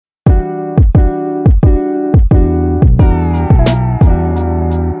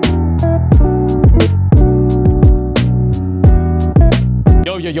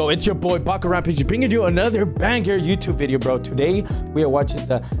Yo, it's your boy Baka Rampage bringing you another banger YouTube video, bro. Today we are watching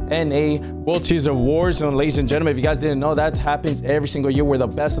the NA World Series of Warzone, ladies and gentlemen. If you guys didn't know, that happens every single year. We're the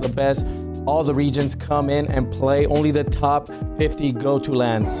best of the best. All the regions come in and play. Only the top 50 go to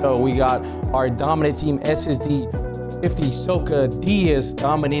land. So we got our dominant team, SSD 50 Soka Diaz,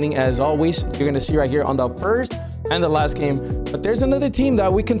 dominating as always. You're gonna see right here on the first and the last game. But there's another team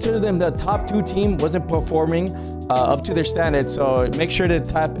that we consider them the top 2 team, wasn't performing up to their standards. So make sure to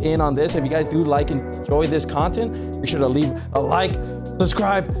tap in on this. If you guys do like and enjoy this content, make sure to leave a like,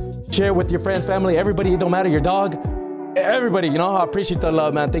 subscribe, share with your friends, family, everybody. It don't matter, your dog, everybody. You know, I appreciate the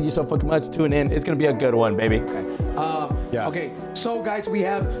love, man. Thank you so fucking much. Tune in. It's gonna be a good one, baby. Okay. Okay. So guys, we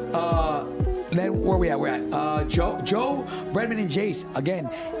have then where we at? We're at Joe, Redman, and Jace. Again,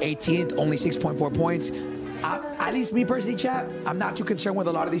 18th, only 6.4 points. At least me personally, chat, I'm not too concerned with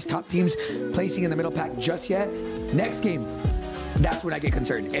a lot of these top teams placing in the middle pack just yet. Next game, that's when I get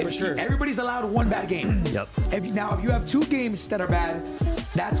concerned. For sure. Everybody's allowed one bad game. Yep. Now, if you have 2 games that are bad,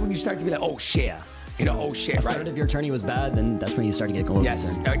 that's when you start to be like, oh shit. You know, oh shit, right? If your tourney was bad, then that's when you start to get gold.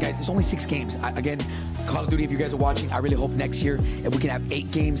 Yes, guys, it's only 6 games. Again, Call of Duty, if you guys are watching, I really hope next year if we can have 8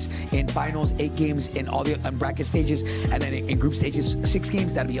 games in finals, 8 games in all the bracket stages, and then in group stages, 6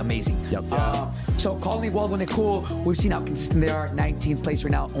 games, that'd be amazing. Yep. So Colony, Wildwood, and Cool, we've seen how consistent they are. 19th place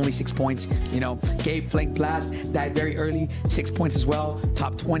right now, only 6 points. You know, Gabe, Flank Blast, died very early, 6 points as well.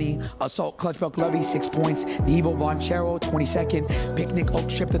 Top 20, Assault, Clutch Belt Lovey, 6 points. Devo, Von Chero, 22nd. Picnic, Oak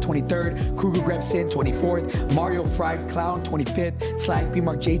Strip, the 23rd. Kruger, Grevson, 24th. Mario Fried Clown, 25th. Slag,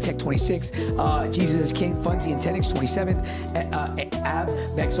 B-Mark, J-Tech, 26th. Jesus is King, Funzy, and Tenix, 27th. Av,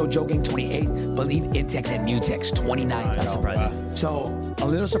 Vexo, Joe Gang, 28th. Believe, Intex, and Mutex, 29th. That's surprising. So, a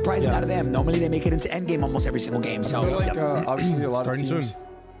little surprising out of them. Normally, they make it into endgame almost every single game. So, I feel like obviously a lot of teams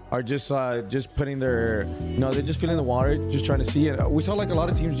are just putting their, you know, they're just feeling the water, just trying to see it. We saw like a lot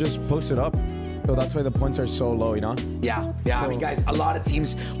of teams just post it up. So that's why the points are so low, you know? Yeah. I mean, guys, a lot of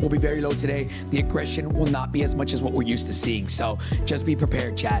teams will be very low today. The aggression will not be as much as what we're used to seeing. So just be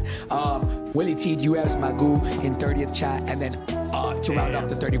prepared, chat. Willie T, US, Magoo in 30th, chat. And then to round off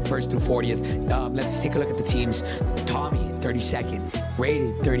the 31st through 40th, let's take a look at the teams. Tommy, 32nd.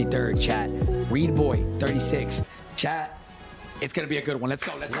 Rated, 33rd, chat. Reed Boy, 36th. Chat. It's gonna be a good one. Let's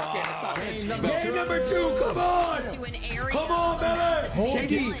go. Let's lock in. Game number 2. Come on. Come on,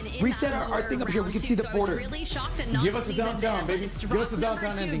 baby. JD, reset our thing up here. We can see the border. Give us a downtown, baby. Give us a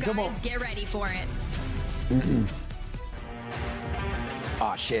downtown ending. Come on. Get ready for it.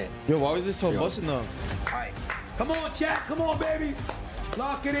 Oh shit. Yo, why was this so busting though? All right. Come on, chat. Come on, baby.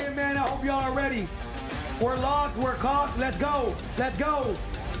 Lock it in, man. I hope y'all are ready. We're locked. We're cocked. Let's go. Let's go.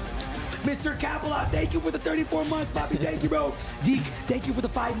 Mr. Capella, thank you for the 34 months, Bobby. Thank you, bro. Deke, thank you for the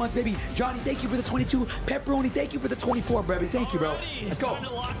 5 months, baby. Johnny, thank you for the 22. Pepperoni, thank you for the 24, baby. Thank you, bro. Let's go.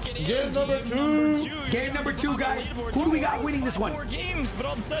 Game number 2. Game number 2, guys. Who do we got winning this one? 4 games, but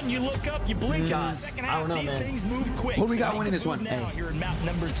all of a sudden you look up, you blink, and the second half, these things move quick. Who do we got winning this one? Now you're in map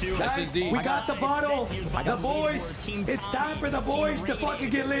number 2. Guys, we got the bottle. The boys. It's time for the boys to fucking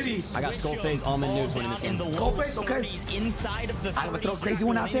get litty. I got Skullface, Almond, Nuke winning this game. Skullface, okay. I'm gonna throw a crazy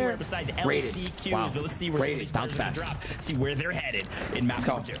one out there. Rated. Wow. But let's see where these bounce back drop. See where they're headed in map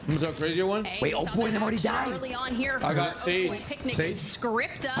number 2. I'm gonna crazy one. Wait, oh boy, them already died. Early on here I got Sage. Sage.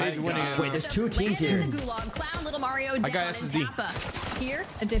 Scripta. Wait, there's 2 teams here. The Gulag Clown, Little Mario, I got SSD. Here,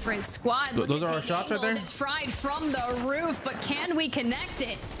 a different squad. Those are our shots right there? It's fried from the roof, but can we connect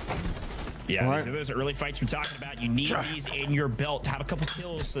it? Yeah, these are those early fights we're talking about. You need these in your belt to have a couple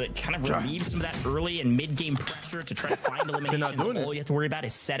kills so that kind of relieves some of that early and mid-game pressure to try to find eliminations. All you have to worry about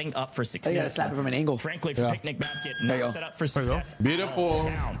is setting up for success. You gotta slap it from an angle. Frankly, for Picnic Basket, not set up for success. Beautiful.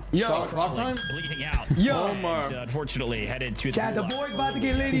 Yo, drop time? Bleeding out. Yo, unfortunately, headed to Chad, the boys about to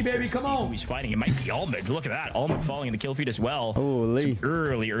get litty, baby. Come on. He's fighting. It might be Almond. Look at that. Almond falling in the kill feed as well. Holy.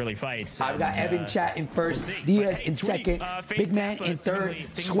 Early fights. I've got Evan Chat in first, Diaz in second, Big Man in third,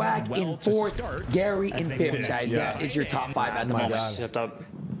 Swag in fourth, Gary in fifth, guys. That is your top 5 at the moment.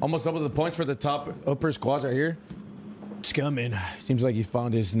 Almost double the points for the top upper squads right here. Scumming. Seems like he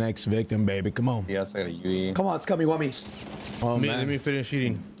found his next victim, baby. Come on. Yes, I got a UE. Come on, Scummy, want me? Oh, man. Let me finish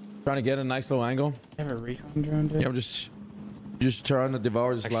eating. Trying to get a nice little angle. I have a recon drone, dude. Yeah, I'm just trying to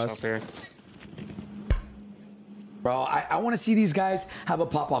devour this last. Bro, I want to see these guys have a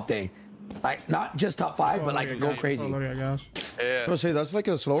pop-off day. Like, not just top 5, but like go crazy. Yeah. I'll say that's like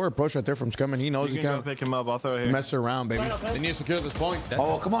a slower approach right there from Scum, and he knows he can't pick him up. I'll throw it here. Mess around, baby. They need to secure this point.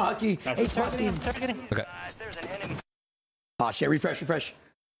 Oh, come on, Hucky. H+ team. Okay. Oh, shit. Refresh.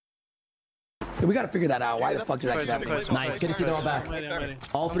 We got to figure that out. Why the fuck did that happen? Nice. Good to see they're all back.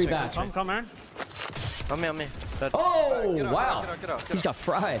 All 3 back. Come, man. On me. Oh, Get out, wow. Get out. He's got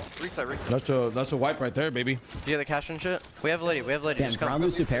fried. Reset. That's a wipe right there, baby. Do you have the cash and shit? We have lady. Damn, Just come. ground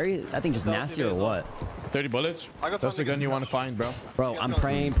loose to parry? That thing just nasty or what? 30 bullets. That's the gun you want to find, bro. Bro, I'm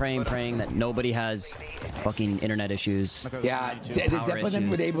praying that nobody has fucking internet issues. Yeah, Zeppelin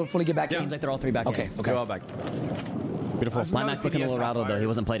were they able to fully get back? Seems like they're all three back in. Okay. They're all back. Beautiful. Limax looking a little rattled though. He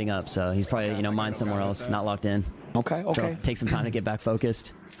wasn't plating up, so he's probably, you know, mine somewhere else, not locked in. Okay. So take some time to get back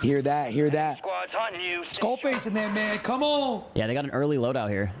focused. Hear that. Skullface in there, man. Come on. Yeah, they got an early loadout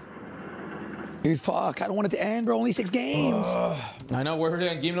here. Dude, fuck. I don't want it to end, bro. Only 6 games. I know. We're here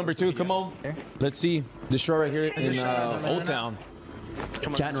on game number 2. Come on. Let's see. Destroy right here in Old Town.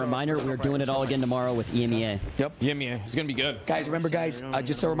 Chat and reminder, we're doing it all again tomorrow with EMEA. Yep. Yeah, it's gonna be good. Guys, remember, guys,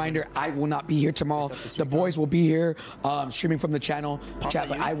 just a reminder, I will not be here tomorrow. The boys will be here streaming from the channel. Chat,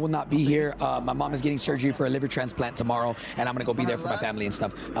 but I will not be here. My mom is getting surgery for a liver transplant tomorrow, and I'm gonna go be there for my family and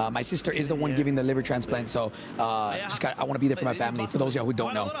stuff. My sister is the one giving the liver transplant, so I want to be there for my family. For those of y'all who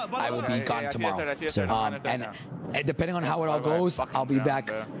don't know, I will be gone tomorrow. And depending on how it all goes, I'll be back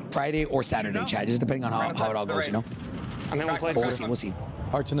Friday or Saturday, Chat. Just depending on how it all goes, you know. We'll see.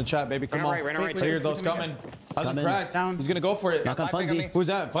 Hearts in the chat, baby. Come on. Clear those coming. How's cracked? He's gonna go for it. Knock on Funzy. Who's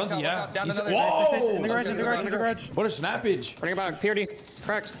that? Funzy, yeah. Whoa! In the garage. What a snappage. Bring it back. Purity.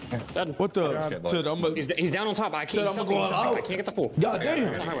 Cracked. Dead. What the? He's down on top. I can't get the full. God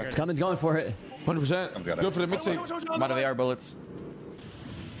damn. It's coming, going for it. 100%. Go for the mixtape. I'm out of the AR bullets.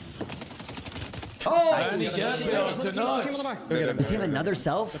 Oh! Nice. Does he have another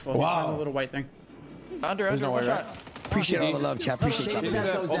self? Wow. Little white thing. There's no way, right? Appreciate all the love, Chat. Appreciate Shade it.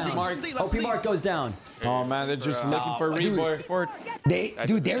 snap goes down. OP mark goes down. Oh man, they're just looking for a reboy.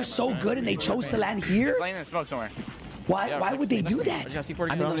 They're so good, and they chose to land here. Why would they do that?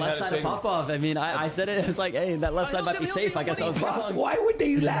 I mean, the left side of pop-off. I mean, I said it. It was like, hey, that left side might be safe. I guess I was wrong. Why would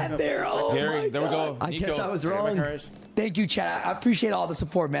they land there? Oh Gary, my there we God. go. I guess I was wrong. Thank you, Chat. I appreciate all the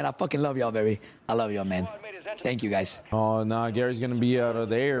support, man. I fucking love y'all, baby. I love y'all, man. Thank you, guys. Oh nah, Gary's gonna be out of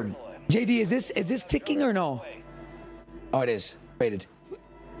there. JD, is this ticking or no? Oh, it is. Baited.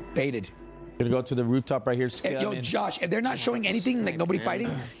 Gonna go to the rooftop right here. Yo, Josh, if they're not showing anything, like nobody fighting,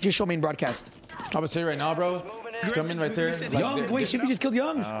 just show me in broadcast. I'm gonna say right now, bro. He's coming right there. Young, wait, Shifty just killed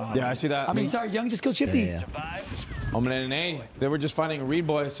Young. Yeah, I see that. I mean, sorry, Young just killed Shifty. Yeah. I'm an NA. They were just finding a read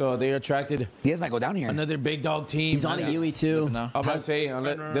boy, so they attracted Diaz might go down here. another big dog team. He's on a UE too. I'm about to say,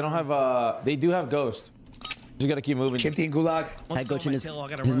 they don't have, they do have Ghost. Just gotta keep moving. Shifty and Gulag. Head coach in his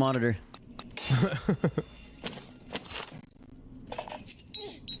monitor.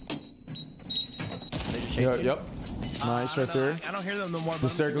 Yep. Nice right there. I don't hear them no more. The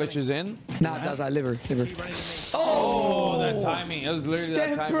stair glitch is in. Nah, it's outside. Liver. Oh, that timing. It was literally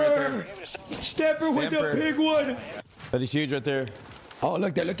that time right there. Stemper with the big one. That is huge right there. Oh,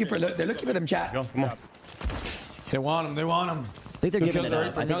 look, they're looking for them, Chat. Come on. They want him. They want him. I think they're giving it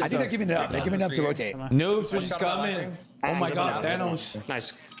up. I think they're giving it up. They're giving it up to rotate. Noobs versus coming. Oh my God, Thanos.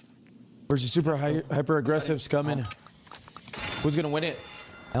 Nice. Versus super hyper aggressive coming. Who's gonna win it?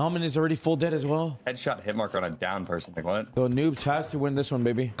 Almond is already full dead as well. Headshot hit marker on a down person. Like what? So Noobs has to win this one,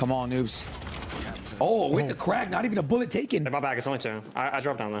 baby. Come on, Noobs. Oh, with the crack, not even a bullet taken. My back. It's only 2. I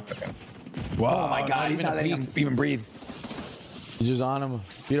dropped down though. Wow. Oh my God, he's not letting him even breathe. He's just on him.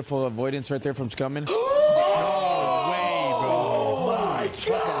 Beautiful avoidance right there from Scummin. Oh my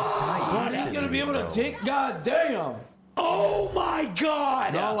God. He's gonna be able to take. God damn. Oh my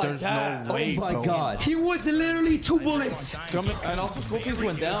God. Not like that. Oh my God. He was literally 2 bullets. And also Schoolface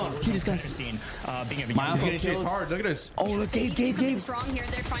went down. He just got Milestone kills. Hard. Look at this. Oh, look, Gabe. Strong here.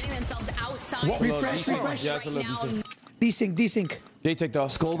 They're finding themselves outside. Refresh. Yeah, it's a little Desync. Tctekk though.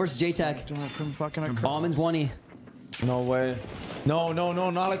 Skull versus Tctekk. Almond 20. No way. No,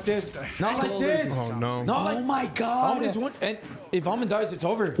 not like this. Not like this. Oh no. Not like. Oh my God. Almond is one. And if Almond dies, it's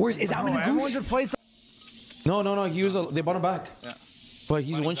over. Is Almond a gooch? No. He was. They brought him back. Yeah. But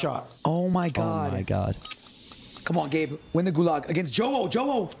he's one shot. Oh my God. Oh my God. Come on, Gabe. Win the gulag against JoeWo.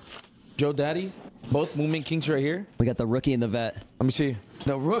 Joe Daddy. Both movement kings right here. We got the rookie and the vet. Let me see.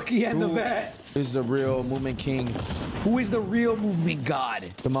 The rookie and the vet. Is the real movement king. Who is the real movement god?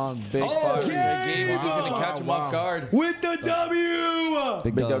 Come on, big fire. Big Gabe. We're just gonna catch him off guard. With the W.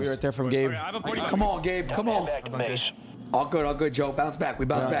 Big W right there from Gabe. Come on, Gabe. Come on. All good, Joe. Bounce back. We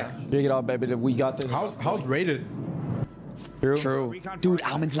bounce back. Big it all, baby. We got this. How's rated? True. Dude,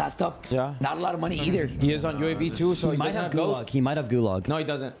 Almond's last up. Yeah. Not a lot of money either. He is on UAV too, so he might doesn't have have gulag. Ghost. He might have gulag. No, he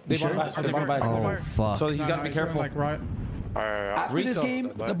doesn't. They brought him back. They brought him back. Oh fuck. So he's got to be careful. Like right. After this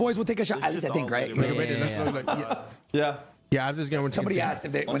game, the boys will take a shot. At least I think, right? Yeah. Yeah, I was just gonna. Somebody asked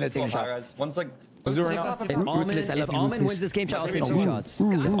if they when they take a shot. One's like. If Almond wins this game, I'll take 2 shots. If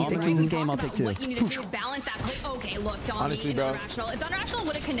Almond wins this game, I'll take 2. What you need to do is balance that play. Okay, look, Honestly, bro. Unrational. If Unrational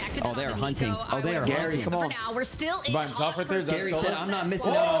would have connected, Oh, they are hunting. Oh, they are hunting. Come on. For now, we're still in. By himself right there. Gary said, "I'm not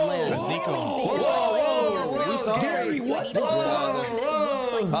missing out on land." Gary, what the fuck?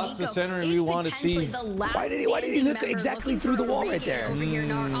 That's the center we want to see. Why did he look exactly through the wall right there? Oh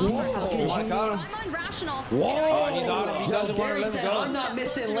my God. I'm Unrational. Whoa. He's on him. He doesn't want to let him go. I'm not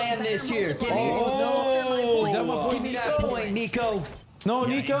missing land this year. Give me, give me that point, Nico. No,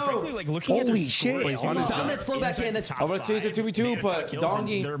 Nico. Holy shit. Found that flow back in. That's I would say it's a 2v2, but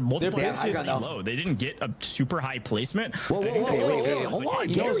Dongi, they're pitching low. They didn't get a super high placement. Wait, hold on,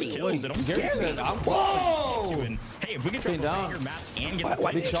 Gary. Gary said, I'm hey, if we can try down your map and get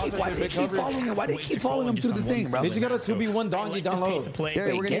Why did he keep following him? Why did he keep following him through the thing, bro? They just got a 2v1 Dongi down low.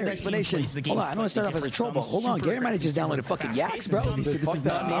 Gary, we're gonna get an explanation. Hold on, I know I started off as a troll, but hold on, Gary might have just downloaded fucking yaks, bro. I'm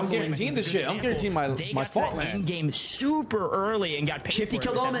guaranteeing this shit. I'm guaranteeing my fault, man. Game super early and got Shifty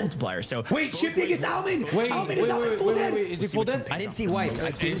killed Almond. So wait, Shifty gets Almond. Wait, is Almond full dead? Is he full dead? I didn't see white.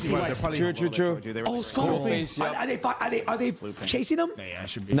 I didn't see white. True. Oh, Skullface. Are they chasing him? Yeah,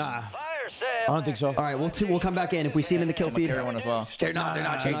 should be. Nah. I don't think so. All right, we'll come back in if we see him in the kill feed. One as well. They're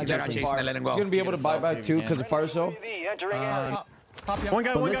not chasing. They're not chasing. They let him go. He's gonna be able to buy back too because of fire cell. One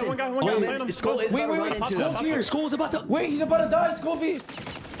guy. Skull is about to run into Skull's here. Skull's about to. Wait, he's about to die. Skullface.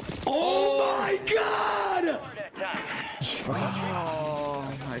 Oh my God! Oh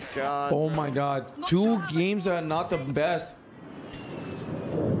my God. Oh my God. 2 games that are not the best.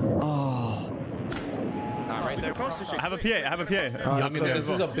 Right there. I have a PA. So this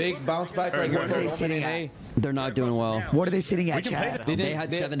is a big bounce back right here. What are they sitting at? They're not doing well. What are they sitting at, Chad? They had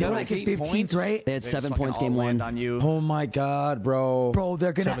 7 They're like points. 15th, right? They had 7 points game 1. Oh my God, bro. Bro,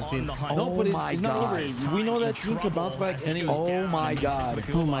 they're gonna. No, but it's not over. We know that team can bounce back anyway. Oh my God.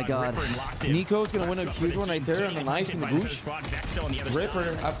 Oh my God. Nico's gonna win a huge one right there on the nice and the boost.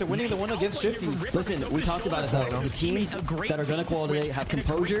 Ripper after winning the one against Shifty. Listen, we talked about it though. The teams that are gonna qualify have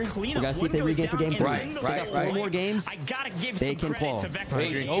composure. We gotta see if they regain for game 3. Right. They got 4 more games. They can qual.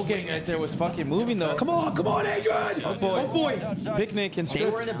 Wait, okay, right there was fucking moving though. Come on, Adrian. Oh boy. Picnic and They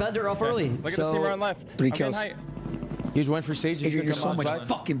were in a bender off early. Look at the team around left. 3 kills. He's went for Sage. Adrian, you're so much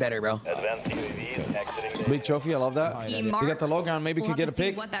fucking better, bro. Big trophy, I love that. You got the low ground, maybe could get a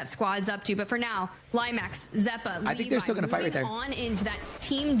pick. What that squad's up to, but for now, Limax, Zeppa, I think they're still gonna fight right there. On into that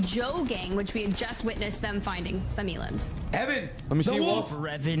Team Joe gang, which we had just witnessed them finding some elims. Evan, let me see Wolf.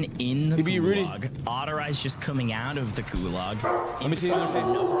 Revan in the gulag. Otterize just coming out of the gulag. Let me see.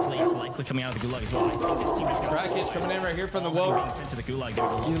 No place likely coming out of the gulag as well. I think this team is Crackage coming in right here from the Wolf. Sent to the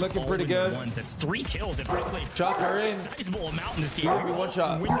gulag. He's looking pretty good. That's 3 kills and frankly, chop her in. Sizable amount in this game. Maybe 1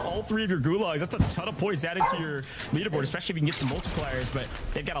 shot. Win all 3 of your gulags. That's a ton of points added to your leaderboard, especially if you can get some multipliers. But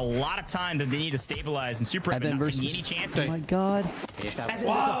they've got a lot of time that they need to stabilize. And Super Evan not taking any chance. Oh my God.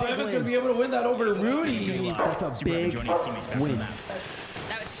 Wow, Evan's gonna be able to win that over Rudy. That's a big win.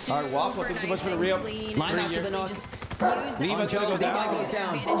 That was super all right, Waffle, thanks so much for the re-up. Line after the knock. Levi's gonna go down.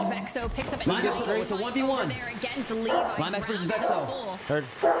 down. Vexo picks up Limax, it's a 1v1. there against Levi. Limax versus Vexo. Heard.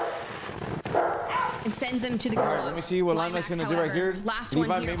 And sends him to the gulag. All right, let me see what Limax gonna do right here. Last Levi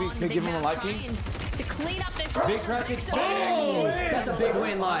one here maybe on could the give him a big life map, feed. trying to clean up this Big Crackage. Oh, that's a big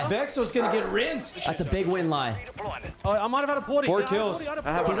win, Lie. Vexo's gonna get rinsed. That's a big win, Lie. Oh, I might have had a 40. 4 kills. He's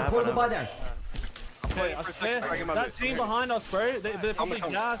a portable by there. I swear, that team behind us, bro, they're probably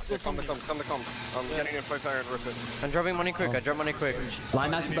gas or something. I'm getting a 5 and rip it. I'm dropping money quick. I drop money quick.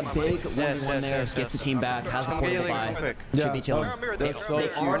 Limax with a big 1v1 there. Gets the team back. Has the portable buy. Should be chilling. If they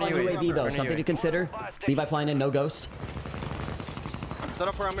are on UAV though, something to consider. Levi flying in, no ghost. Set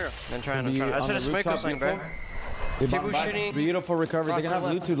up for Amir. I'm trying. I should have smoked this thing, bro. People shooting. Beautiful recovery. They're gonna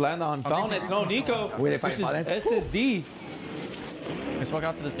have Bluetooth land on Fountain. No, Nico. Where they fighting SSD. Just walk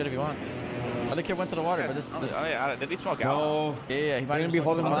out to this kid if you want. Other kid went to the water, but this Did he smoke out? No. yeah, he They're gonna be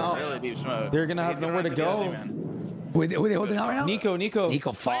holding him out. Really deep smoke. They're gonna have nowhere to go. Who are they holding out right now?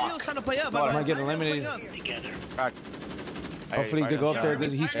 Nico, fuck. Trying to play up. might get eliminated. Hopefully they go up there.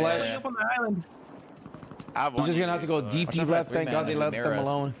 He's flash. He's just gonna have to go deep left. Thank God they left them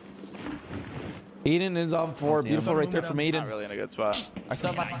alone. Aydan is on 4. Beautiful right there from Aydan. Not really in a good spot. I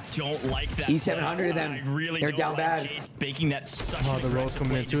don't like that. E700 of them. They're down bad. Baking that such the roll's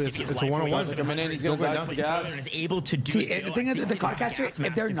coming in too. It's a 1-on-1. Coming in, he's gonna die for gas. Is able to do See, the thing is, the Cardcaster,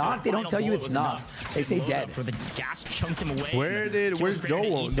 if they're not, they don't tell you it's not. They say dead. For the gas chunked him away. Where's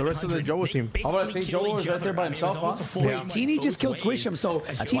JoeWo? The rest of the JoeWo team. I'm gonna say JoeWo is right there by himself, huh? Wait, Teeny just killed Twisham, so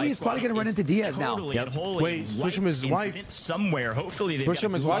Teeny is probably gonna run into Diaz now. Wait, Twisham is white. Somewhere. Hopefully they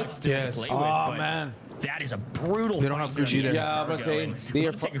Twisham is white? Yes. Oh man. That is a brutal. They don't have Gucci either. Yeah, I'm gonna say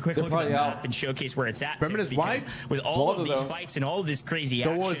they're take a quick look at the map and showcase where it's at. Remember this wiped? With all of these fights and all of this crazy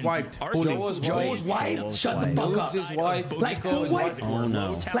action. JoeWo is wiped. JoeWo is wiped. Shut the fuck up. Is wiped. Like full wiped. Oh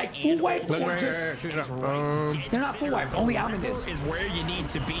no. Like full wiped. Or just they're not full wiped. Only I'm in this. Is where you need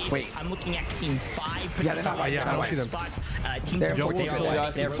to be. Wait. I'm looking at team 5. Yeah, they're not wiped. I don't see them. Spots. Team They're 4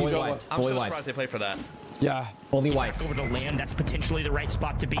 They're fully wiped. I'm so surprised they played for that. Yeah. Fully wiped. over to land. That's potentially the right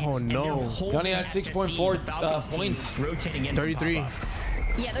spot to be. Oh no. He only had 6.4 points. Rotating in 33.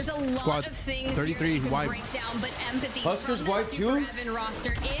 Yeah, there's a lot Squad of things 33 here that you can wiped. break down, but empathy Huskers from that wiped Super too? Evan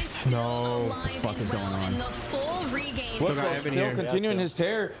roster is still alive the fuck and is well, going on? and the full regain. What's got Evan still here. continuing his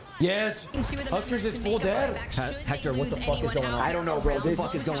tear. Yes. Huskers is full dead. Hector, what the fuck is going on? I don't know, bro. This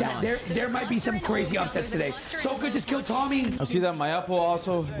fuck is going chat, on? there might be some crazy upsets today. So good, just kill Tommy. I see that Mayapo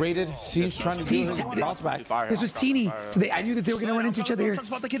also rated. Seems trying to do his bounce back. This was teeny. So I knew that they were gonna run into each other here.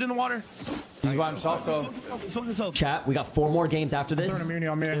 Spot the kid in the water. He's by himself though. Chat, we got 4 more games after this.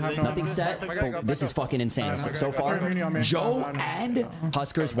 Nothing set, but this is fucking insane. So far, Joe and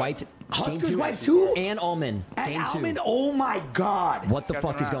Huskers wiped. Huskers Game 2, wiped too. and Almond. And Game 2. Almond. Oh my God. What the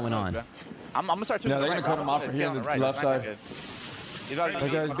fuck is going on? I'm gonna start. Yeah, they're gonna cut him off for here on the left side. That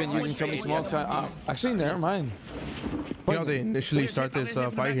That guy's been using so many smokes. Actually, never mind. You know, they initially start this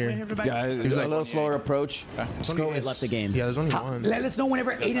fight here. Yeah, it's a little slower approach. Scroll it left the game. Yeah, there's only one. Let us know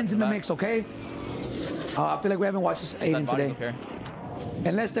whenever Aydan's in the mix, okay? I feel like we haven't watched this Aydan today.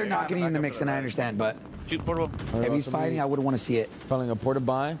 Unless they're not getting in the mix, then I understand. But if he's fighting, I would want to see it. Falling a porta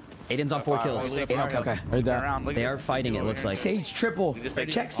by. Aiden's on 4 kills. Okay. Right there. They are fighting, it looks like. Sage triple.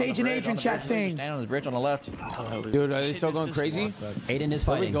 Check Sage and Adrian, chat saying. Stand on the bridge on the left. Dude, are they still going crazy? Aiden is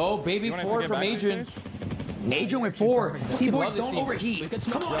There we fighting. go. Baby 4 from Adrian. Adrian with 4. See, boys, love this don't team. overheat.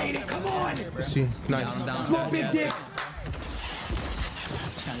 Come on, Aydan, come on. Let's see. Nice. Come on, big dick.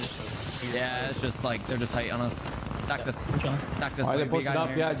 Yeah, it's just like they're just height on us. Stack this. Stack this. All right, they're posted up.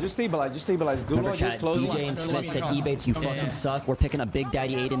 Yeah, just stabilize. Just stabilize. Google Remember, just chat, close DJ it. and Smith said Ebates, you fucking suck. We're picking up Big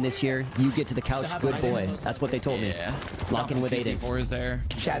Daddy Aiden this year. You get to the couch, good boy. That's what they told me. Yeah. Lock in with Aiden. Four is there.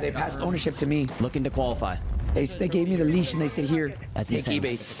 Chat, they passed ownership to me. Looking to qualify. They gave me the leash and they said, here, That's take insane.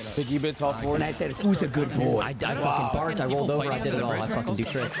 Ebates. Big E-bits all four. And I said, who's a good boy? I fucking barked, I rolled over, I did it all. I fucking do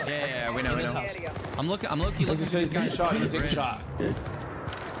tricks. Yeah, we know. I'm looking. I'm looking. Like you say, he's got a shot. You take a shot.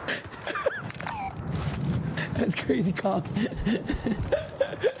 That's crazy comps.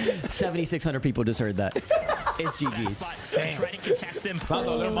 7,600 people just heard that. It's GG's. Try to contest them.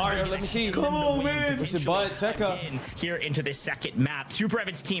 Mario, let me see. Come on, man. Push the butt, Tctekk. Here into the second map. Super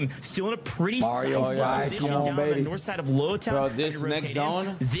Evan's team still in a pretty Mario, sizable guys, position come on, down baby. the north side of Lowtown. Bro, this And next rotate zone,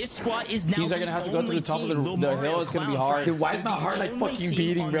 in. This squad is now teams are gonna have to go through the top of the Lil hill. Mario, It's gonna be Clown hard. Dude, why is my heart like fucking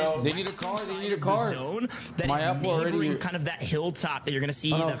beating, bro? They need a car. They need a car. Zone that My is apple already- neighboring kind of that hilltop that you're gonna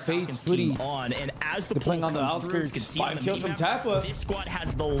see Oh, no, the Falcons Faith team Footy. on. And as the They're playing poll on the comes through, you outskirts. can see 5 on the kills from minimap, Tappa. this squad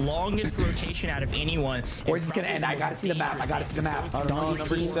has the longest rotation out of anyone. Where's this gonna end? I gotta see the map. I gotta see the map. I don't know. Number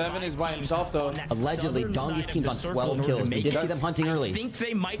 7 is by himself, though. Allegedly, Dongy's team's on 12 kills. We did see them hunting I early. think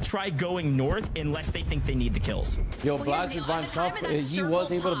they might try going north unless they think they need the kills. Yo, Well, Blast here's is the by deal. At the time himself. of that He circle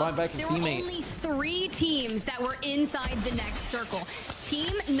was able to buy pop, back his there were teammate. only 3 teams that were inside the next circle.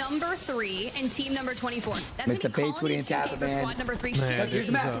 Team number 3 and team number 24. That's Mr. gonna be Bates with Colony the 2K for man. squad number 3. Man, Sharing here's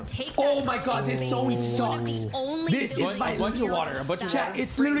the map. to take Oh that my God, this space. zone It's one of the sucks. only This is buildings my in bunch of Europe water, a bunch of that Chat,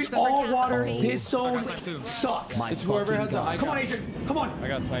 it's breach literally before all tap water. phase. This zone sucks. My It's whoever has fucking the high. Come on, Adrian. Come on. I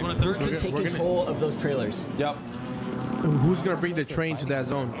got sniped. Who can take control of those trailers? Yep. Who's gonna bring the train to that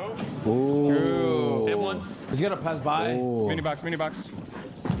zone? Ooh. Hit one. He's gonna pass by. Mini box.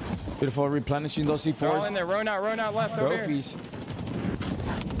 Beautiful replenishing those They're all in C4s. there. Run out left. Over here. Trophies.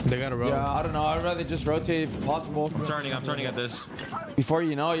 They got a row. Yeah, I don't know. I'd rather just rotate if possible. I'm turning at this. Before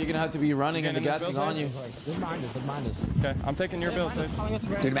you know, you're gonna have to be running and the gas is on you. Okay, I'm taking your build, Sage.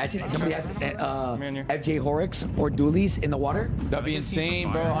 Dude, imagine if somebody has in here. FJ Horrocks or Doolies in the water. That'd be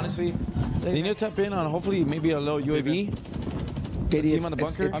insane, bro. Honestly, they need to tap in on hopefully maybe a little UAV. JD, Team on the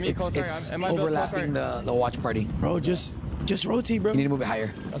bunker? I'm close, sorry. it's Am I built close, overlapping the watch party. Bro, just rotate, bro. You need to move it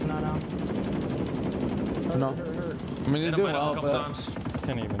higher. No. I mean, they're doing well, but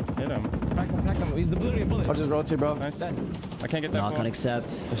Can't even hit him. I'll just rotate, bro. Nice. I can't get that Knock on one.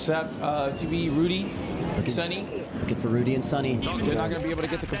 accept. Except TV, Rudy, Sunny. Looking for Rudy and Sunny. They're not gonna be able to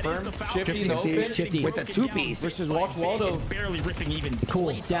get the confirm. Shifty's open. Shifty. With a two-piece. Versus Watch Waldo. Barely ripping even.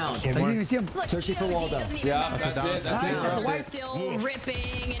 Cool. Down. I didn't even see him. Searching for Waldo. Yeah, that's it. That's a wipe. Still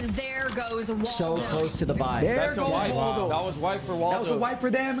ripping, and there goes Waldo. So close to the buy. There goes Waldo. That was white for Waldo. That was a wipe for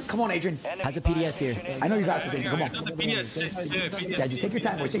them. Come on, Adrian. Has a PDS here. I know you got this, Adrian. Come on. Yeah, just take your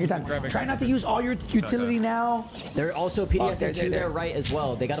time, boys. Take your time. Try not to use all your utility now. They're also PDS to their right as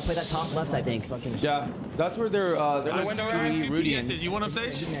well. They got to play that top left, I think. Yeah, that's where they're Rudy and You want him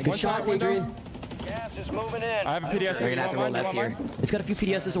stage? Good shots, Adrian. I have a PDS. They're gonna have to go left here. They've got a few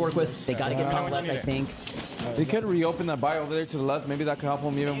PDSs to work with. They got to get top left, I think. they could reopen that buy over there to the left. Maybe that could help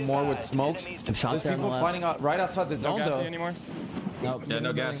them even more with smokes. Some shots there on the people left. finding out right outside the zone though. Anymore? Nope. Yeah,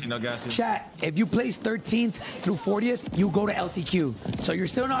 no gassy, no gassy. Chat, if you place 13th through 40th, you go to LCQ. So you're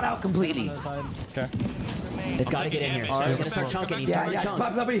still not out completely. Okay. They've got to get in here. He's gonna start chunking. He's starting to chunk.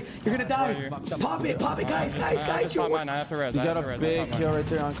 Pop, you're gonna die. Pop it, guys. You're Mine, I have to res. You got a big kill right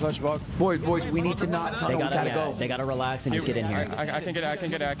there on Clutch Box. boys, we need to not tunnel. We gotta go. They gotta relax and just get in here. I can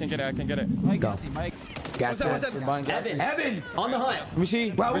get it. Go. Gas. Evan, On the hunt. Let me see.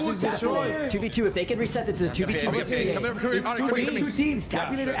 Versus destroy. 2v2. If they can reset it to the 2v2. Wait, two teams.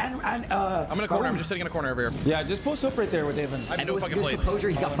 Tabulator and I'm in a corner. I'm just sitting in a corner over here. Yeah, just post up right there with Evan. And it was good composure.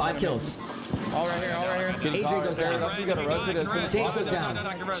 He's got 5 kills. All right here. Adrian goes down. That's you gotta run to the Sage goes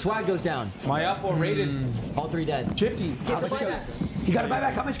down. Swag goes down. My apple rated All 3 dead. 50. how much kills? You gotta buy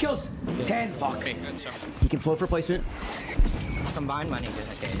back. How much kills? 10. Fuck. He can float for placement. Combined money.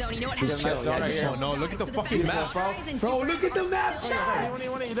 So you know what Nice zone right here. Oh no, look at the fucking map, bro. Bro, look at the map, chat.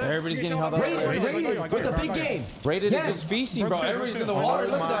 Everybody's getting held up. Rated With a big game. Rated is just feasting, bro. Everybody's in the water.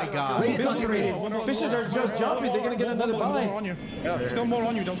 Look at that. Rated's underrated. Fishes are just jumping. They're gonna get another buy. Still more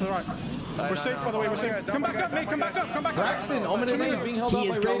on you, don't to the right. We're safe, by the way, we're safe. Come back up, mate, come back up. Braxton, Omen and Nate being held up He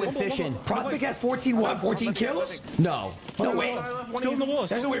by is going Rated. fishing. Prospect has 14 kills? No. No way. Still in the wall.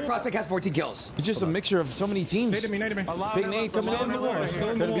 There's no way Prospect has 14 kills. It's just a mixture of so many teams. Nade me. Big Nate coming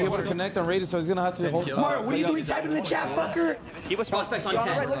in. Gonna be able to connect on Rated, so he's gonna have to hold. Mario, what are you doing typing in the chat, fucker? Prospects on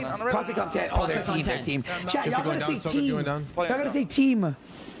 10. Prospect on 10. Oh, their Prospects on team. 10. Chat, y'all gotta say team. going down. Y'all gotta say team. All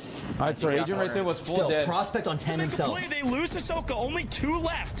right, so Adrian right there was full Still, dead. Prospect on 10 himself. They lose Ahsoka. Only 2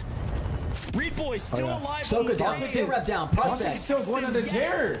 left. Reed Boy still alive. Soka down. Sit rep down. Prospect. Still going under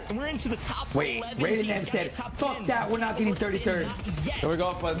terror. And we're into the top Wait, 11 Raiden teams. them said, fuck that, we're not getting 33rd. Here we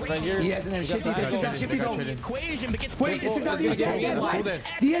go, right here. He hasn't had shit. He took that shit. Equation, but gets Wait, it's not even dead yet.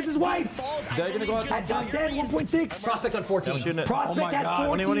 Diaz's wife. They're gonna go out At top 10, 1.6. Prospect on 14. Prospect has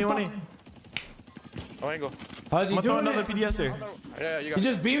 14. How's he doing another it? PDS here. He's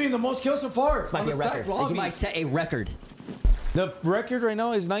just beaming the most kills so far. This might be a record. He might set a record. The record right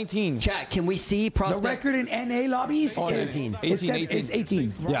now is 19. Chat, can we see The Prospect? record in NA lobbies? 18. It's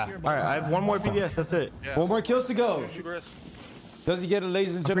 18. Yeah. All right, I have one more PDS. That's it. One more kills to go. Does he get it,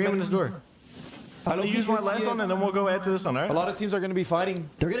 ladies and Bring him gentlemen? in this door. I'm gonna use my last one and then we'll go add to this one, all A right? lot of teams are going to be fighting.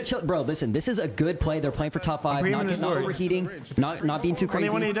 They're gonna chill, bro. Listen, this is a good play. They're playing for top 5, bringing not, him in not this door. overheating, not being too crazy.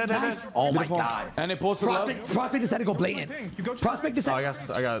 20, dead. Oh my god. And it posted up. Prospect decided to go blatant. Prospect Oh,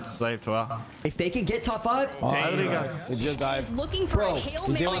 decided. I got slaved to If they can get top 5, I literally got. It just died. He's looking for bro, a Hail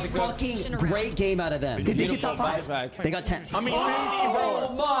dealing Mary with fucking great game out of them. Did they get top 5? They got 10. I mean,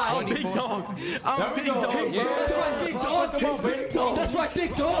 Oh my! big dog. I'm a big dog. That's right, big dog. Big dog. That's right,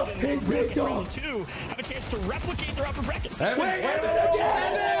 big dog. He's big dog. 2 have a chance to replicate their upper brackets. Wait, Evan!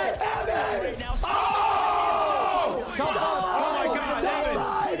 Now, Oh! Oh my god,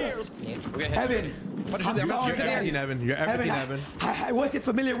 Evan! I'm sorry, You're everything, Evan. You're everything, Evan. I wasn't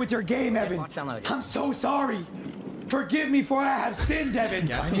familiar with your game, Evan. I'm so sorry. Forgive me for I have sinned, Evan.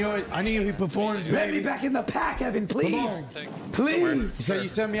 I knew he performs. Let me back in the pack, Evan, please. Please. So you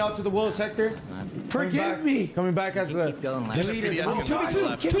sent me out to the Wolves sector? Forgive me. Coming back as a leader.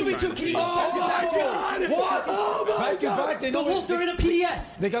 2v2. Oh my god. What? Oh my god. The Wolves, they're in a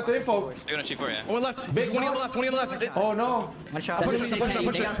PDS. They got the info. They're gonna shoot for you. One left. Big 20 on the left. 20 on the left. Oh no. That's a sick penny.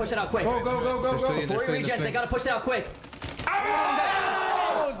 They gotta push it out quick. Go. Before he regens, they gotta push it out quick.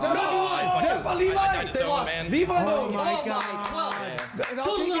 Levi! They lost. Levi, Oh my god.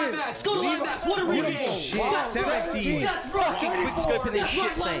 Go to Linebax. Go to Linebax. What a regain. That's 17. That's right. Quick scoping this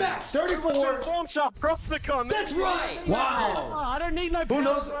shit thing. Linebax. 34. Form shot across the con. That's right. Wow. I don't need no. Who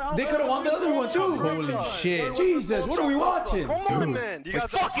knows? They could have won the other one too. Holy shit. Jesus, what are we watching? Come on, man. You We guys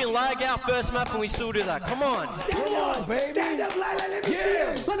fucking lag out first map and we still do that. Come on. Stand up, baby. Stand up, Lila. Let me see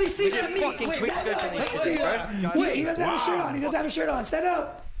him. Let me see that meat. Fucking Wait, quick stand up. scoping Let me this see shit, bro. him. Wait, he doesn't have a shirt on. He doesn't have a shirt on. Stand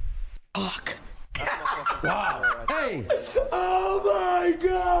up. Fuck. Wow. Hey. Oh my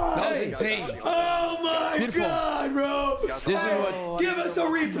God. That was insane. Oh my God, bro. This is what. Give us a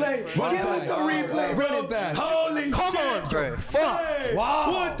replay. Give us a replay, bro. Run it back. Holy shit. Come on, bro. Fuck. Hey.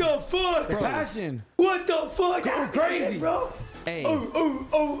 Wow. What the fuck? Bro. Passion. What the fuck? Going crazy, bro. Hey.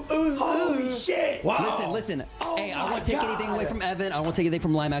 Holy shit. Wow. Listen. Oh hey, I won't my take God. anything away from Evan. I won't take anything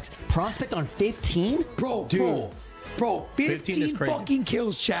from Limax. Prospect on 15? Bro, Dude. Bro, 15 is crazy. fucking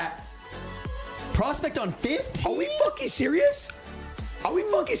kills, chat. Prospect on 15? Are we fucking serious? Are we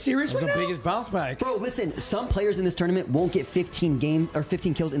fucking serious That's right the now? biggest bounce back. Bro, listen, some players in this tournament won't get 15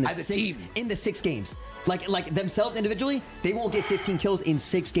 kills in the As a six team. in the 6 games. Like themselves individually, they won't get 15 kills in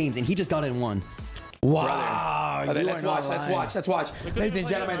 6 games, and he just got it in 1. Wow. Brother, You let's are not watch, let's lying. watch, let's watch. Ladies and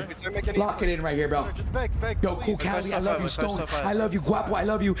gentlemen, lock it in right here, bro. Yo, Cool Cali, I love you. Stone, I love you. Guapo, I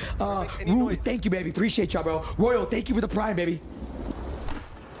love you. Rue, thank you, baby. Appreciate y'all, bro. Royal, thank you for the prime, baby.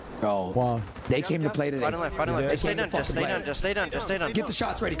 Bro, Wow. they came to play today. Fighting left. Just stay down, just stay down. Get the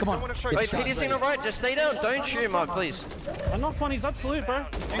shots ready, come on. Wait, PDSing on right, just stay down. Don't shoot, Mark, please. I knocked one, he's absolute, bro.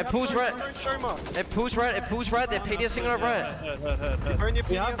 It pulls right. It pulls right. They're PDSing on right.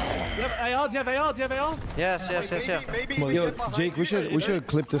 Do you have AR? Yes. Yo, Jake, we should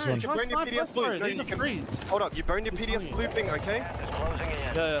clip this one. Try snipe left, bro. These are freeze. Hold up, you burn your PDS blue ping, okay?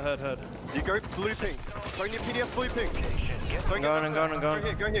 Yeah, heard. You go blue ping. Burn your PDS blue ping. I'm going.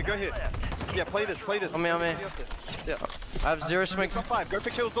 Go here. Yeah, play this. On me. Yeah. I have 0 smokes. Top 5, go for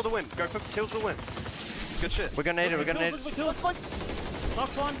kills or the win. Good shit. We're gonna need it.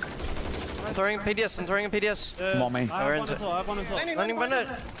 Knocked one. I'm throwing in PDS. Come on, man. I have one as well. Landing bandit.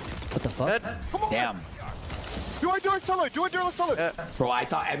 What the fuck? Dead. Damn. Do I do a solo? Bro, I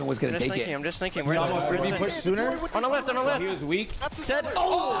thought Evan was gonna take it. I'm just thinking. He almost would be pushed sooner. On the left. He was weak. Dead.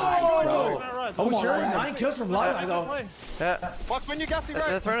 Oh, bro. Oh, sure. 9 kills from Lila, though. Yeah. Fuck when you got me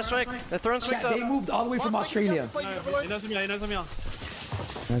They're right. throwing a smoke. They're throwing smokes Chat, up. they moved all the way from Australia. He knows me.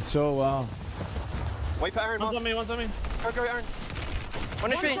 That's so wow. Wait for Aaron, Mark. One's on me. Go, Aaron.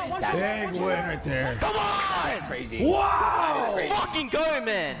 One HP. Big win right there. Come on! That's crazy. Wow. Fucking go,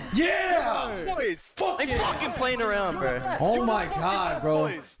 man! Yeah. Boys. They fucking playing around, bro. Oh my God,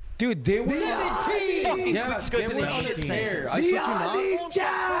 bro. Dude, they were 17. Fucking Yeah, scope they in were on this the shit, tear. man. I shit you not. Aussies,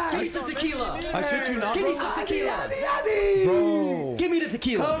 chat. Give me some tequila. I shit you not, Give me bro. some tequila. Aussie. Bro. Give me the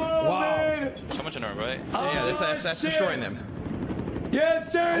tequila. Wow. So much in our right. Yeah, that's destroying them.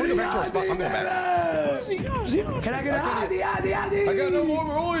 Yes, sir. I want to go back to our spot. I'm going back. Can I get an Aussie? I got no more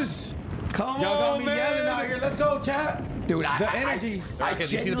rolls. Come Y'all got on, me man. yelling out here. Let's go, chat. Dude, The energy. Okay,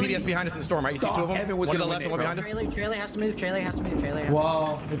 you see the PDS behind us in the storm, right? You see 2 of them? Evan was One to the gonna left and win one it, behind us? Trailer has to move.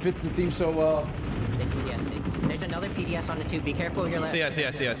 Wow, it fits the team so well. There's another PDS on the tube. Be careful with your left. I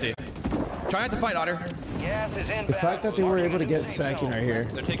see. Try not to fight, Otter. The fact that they were able to get second right here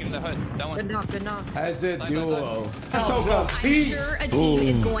They're taking the hut. That one. Good knock. as a duo. So good. I'm sure a team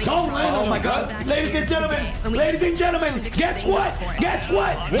is going to try Oh to my go God. back Ladies and gentlemen, and we ladies get and gentlemen, some guess exciting what? for it. Guess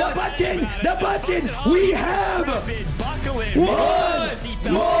what? The button. We have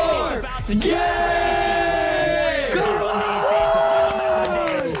one more game. Come on.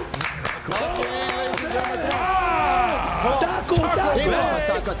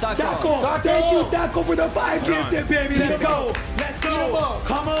 Taco. Thank you, Taco, for the 5 gifted, baby. Let's go.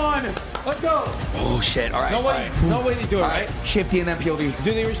 Come on. Let's go. Oh, shit. All right. No way they do it, right? Shifty and then POV.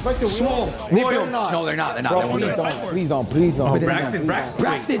 Do they respect the wheel? Small. They Royal. better not. No, they're not. Bro, They won't do it. please don't. Braxton.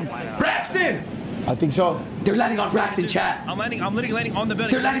 I think so. They're landing on Braxton, chat. I'm landing on the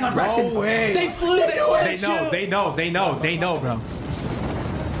building. They're landing on Braxton. No way. They flew. They know, bro.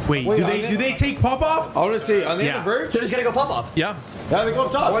 Wait, do they take pop off? I want to say, are they on the verge? They're just gonna go pop off. Yeah. Yeah, they go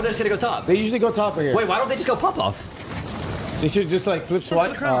up top. Or they're just gonna go top. They usually go top right here. Wait, why don't they just go pop off? They should just like flip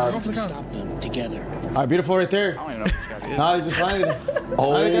SWAT. Stop them together. All right, beautiful right there. I don't even know if this guy is. Nah, they just landed.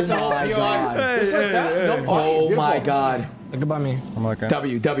 Oh Now they get the whole my POI. God. Just like that. No fight. Oh Beautiful. my God. Look about me. I'm okay.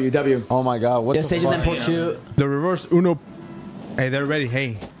 W. Oh my God. What Yeah, the Sage and fuck? then pull shoot. The reverse Uno. Hey, they're ready.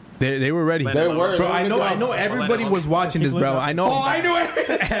 Hey. They were ready. They were. Bro, I know everybody was watching this, bro. I know. Oh, I knew it.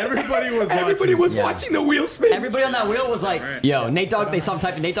 Everybody was watching. Everybody was watching the wheel spin. Everybody on that wheel was like, yo, Nate Dogg, they saw him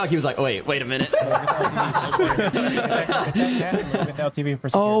typing Nate Dogg, he was like, oh, wait a minute.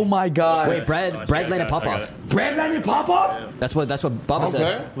 Oh my God. Wait, Brad landed pop off. Brad landed pop off? That's what Baba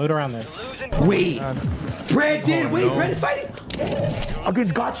said. Loot around this. Wait. Brad did. Wait, Brad is fighting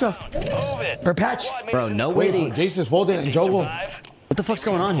against Gotcha. Or Patch. Bro, no way they... Jason's folding and JoeWo. What the fuck's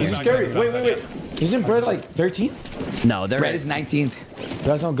going on here? This is scary. Wait. Isn't Brad like 13? No, they're... Brad is 19th.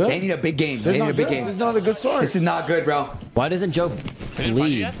 That's not good. They need a big game. This is not a good start. This is not good, bro. Why doesn't Joe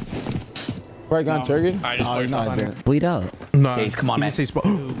bleed? Brad got triggered? I just Oh, he's not doing it. Bleed out. No, Gaze, come on, man. You're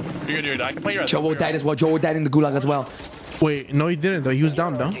good, dude. I can play your JoeWo died as well. JoeWo died in the gulag as well. Wait, no, he didn't though. He was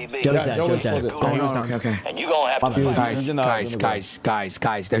down, no? Joe's dead. Joe's dead. Oh, he was down. Okay. And you gonna have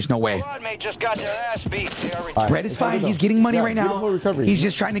Guys, there's no way. Squad mate just got their ass beat. Brett is fine. He's getting money right now. He's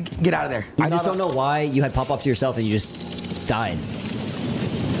just trying to get out of there. I just don't know why you had pop off to yourself and you just died.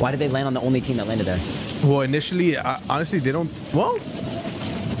 Why did they land on the only team that landed there? Well, initially, honestly, they don't. Well,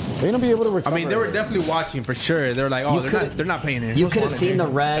 they're gonna be able to recover. I mean, they were definitely watching for sure. They're like, oh, they're not paying it. You could have seen the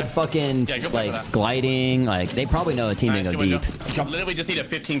red fucking like gliding. Like they probably know a team didn't go deep. You literally just need a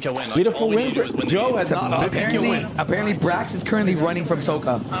 15 kill win. Like, Beautiful win for Joe. Has apparently Brax is currently running from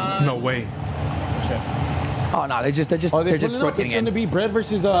Soka. No way. Oh no, they're just rotating It's going to be Brett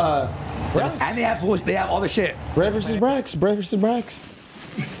versus Brax. And they have all their shit. Brett versus Brax.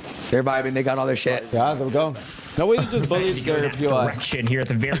 They're vibing. They got all their shit. Yeah, there we go. No way to just bully their direction here at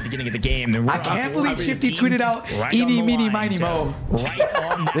the very beginning of the game. I can't believe Shifty tweeted out eeny, meeny, miny, mo. Right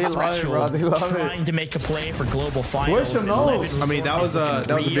on the threshold. They love it. Trying to make a play for global finals. I mean, that was a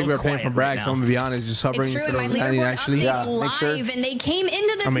big rep playing from Brax. I'm gonna be honest, just hovering It's true, into and the my landing leaderboard actually. updates live, and they came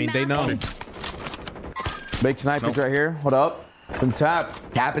into this they know. Big snipers right here. Hold up. Some tap.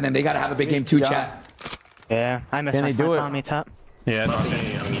 Tapping them. They gotta have a big game too, chat. Yeah, I missed my snipe on me, top. Yeah, no,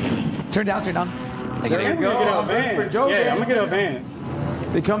 Turn down. There you go. I'm gonna get a van.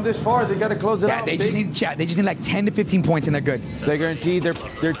 They come this far, they gotta close it out. They just need like 10 to 15 points and they're good. They guarantee their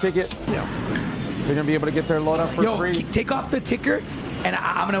ticket. Yeah. They're gonna be able to get their load up for free. Take off the ticker, and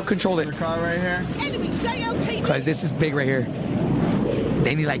I'm gonna control it. Car right here. Because this is big right here.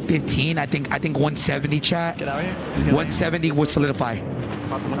 They need like 15. I think 170, chat. Get out here. 170 would solidify.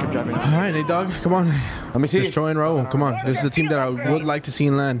 All right, Nate Dog, come on. Let me see. Destroying row. Come on. This is the team that I would like to see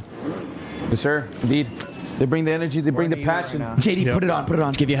in land. Yes, sir. Indeed. They bring the energy. They bring the passion. JD, put it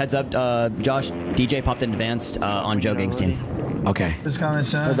on. Give you a heads up, Josh. DJ popped in advanced on Joe Gang's team. Okay. This comment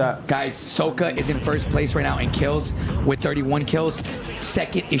said. Guys, Soka is in first place right now in kills with 31 kills.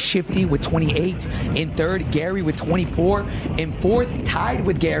 Second is Shifty with 28. In third, Gary with 24. In fourth, tied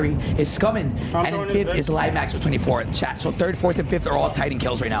with Gary, is Scummin. And in fifth is Limax with 24. Chat. So third, fourth, and fifth are all tied in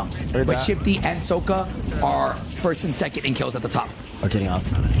kills right now. But Shifty and Soka are first and second in kills at the top. Rotating off.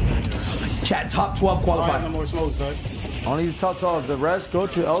 Chat, top 12 qualified. Only the top 12. The rest go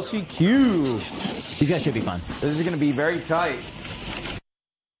to LCQ. These guys should be fun. This is going to be very tight.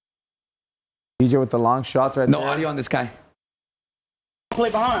 DJ with the long shots right there. No audio on this guy. I'm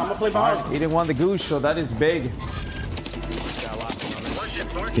gonna play behind. He didn't want the goose, so that is big.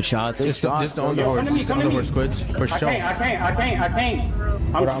 Good shots. Just the underboard squids. For sure. I can't.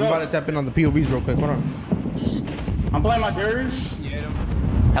 I'm about to tap in on the POVs real quick. Hold on. I'm playing my juries.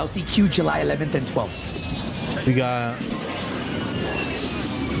 LCQ July 11th and 12th. We got.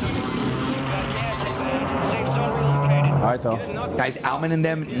 All right, though. Guys, Alman and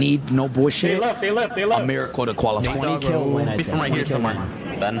them need no bullshit. They left. A miracle to qualify. 20 kill win. He's from right here somewhere.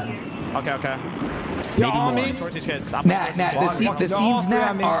 Ben. Okay. Maybe more. The scenes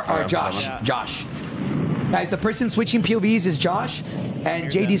now are Josh. Josh. Guys, the person switching POVs is Josh,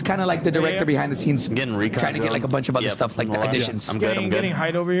 and JD's kind of like the director behind the scenes, getting recon trying to get like a bunch of other stuff like the additions. I'm good. Getting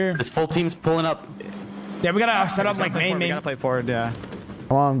height over here. This full team's pulling up. Yeah, we gotta set up like main. We gotta play forward, yeah.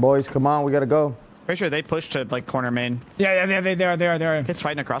 Come on, boys. Come on. We got to go. Pretty sure they pushed to like corner main. Yeah, they are. It's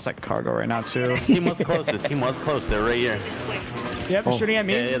fighting across like cargo right now too. This team was close. They're right here. Yeah, they're shooting at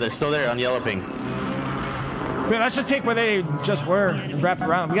me. Yeah, they're still there on yellow ping. Wait, let's just take where they just were and wrap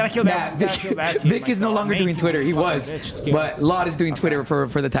around. We gotta kill that. Vic is no longer doing Twitter. He was, but Lot is doing Twitter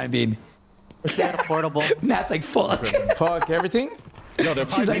for the time being. We're portable. Matt's like, fuck. Fuck everything. No, they're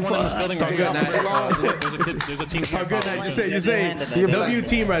probably like, one in this building right good, now. There's a team. How good, Nat? Just say W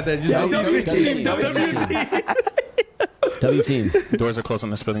team right there. Just W team. W team. Doors are closed on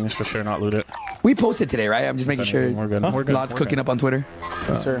this building. It's for sure not looted. We posted today, right? I'm just making sure. We're good. Lot's cooking up on Twitter.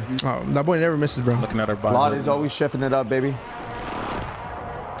 Yes, sir. Oh, that boy never misses, bro. Looking at our body. Lot is always chefing it up, baby.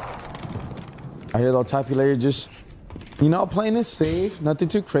 I hear the type layer just, playing it safe. Nothing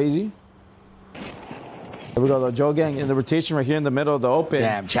too crazy. There we go, the Joe Gang in the rotation right here in the middle of the open.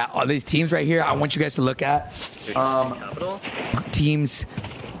 Damn, chat. All these teams right here, I want you guys to look at. Teams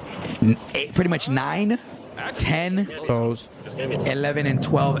pretty much 9, 10, 11, and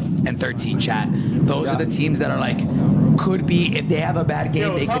 12, and 13, chat. Those are the teams that are like, could be, if they have a bad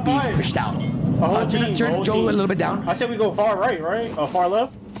game, they could be pushed out. Turn Joe a little bit down. I said we go far right? Or far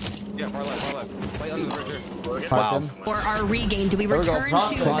left? Yeah, far left. Right under the bridge here. Wow. For our regain, do we return to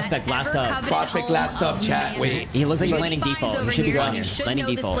Prospect last up. Prospect last up, chat. Wait. He looks like he's landing default. He should be going here. Should Landing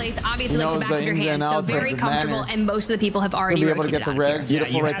know this default. place, obviously, like the back of your hand, so very comfortable, and most of the people have already be able to rotated get the out of res. here.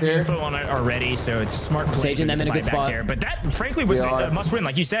 Beautiful you right have there. info on it already, so it's smart play. Sage and them in a good back spot. there. But that, frankly, was a must-win.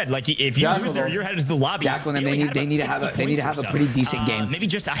 Like you said, like if you lose there, you're headed to the lobby. Jackal, and they need to have a pretty decent game. Maybe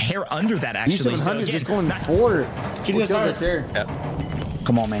just a hair under that, actually. B700 just going forward. Kills right there.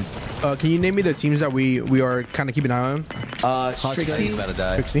 Come on, man. Can you name me the teams that we are kind of keeping an eye on?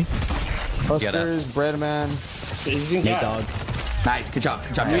 Strixie. Trixie. Huskers, Breadman. Nate Dog. Nice. Good job.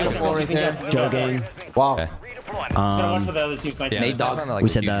 Good job. Beautiful right there. Joe Gang. Wow. Nate Dog. We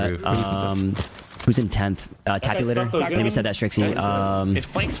said that. Who's in 10th? Tabulator. I think we said that, Strixie. It's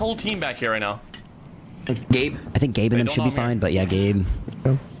Flank's whole team back here right now. Gabe. I think Gabe and them should be fine, but yeah, Gabe.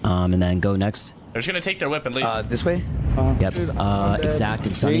 And then go next. They're just gonna take their whip and leave. This way. Yep. Exact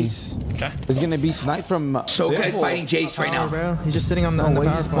and Sunny. Okay. It's gonna be sniped from. Soka is fighting Jace right now. Bro, he's just sitting on the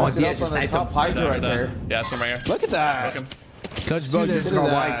power Oh, Diaz just sniped him. Top Hydra right there. Yeah, that's him right here. Look at that. Touch bro, just got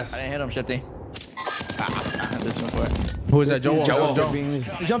white. ass. I didn't hit him, Shifty. Who is that? JoeWo. JoeWo.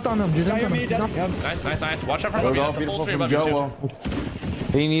 He jumped on him, dude. Nice, nice, nice. Watch out for There we Booya. go. That's a Beautiful full screen from above you, too.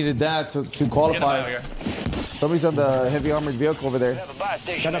 JoeWo. He needed that to qualify. Somebody's on the heavy armored vehicle over there.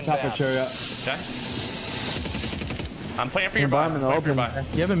 Got up top for Chariot. Okay. I'm playing for your buy.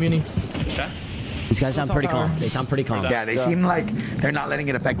 You have a muni. Okay. These guys sound pretty calm. They sound pretty calm. Yeah, they seem like they're not letting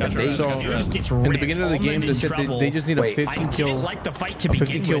it affect them. They, So in the beginning of the game, they said they just need a 15 kill. Like the fight to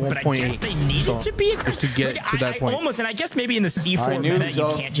 15 kill, 1.8. They needed to be just to get to that point. Almost, and I guess maybe in the C4 Alright, meta, noobs,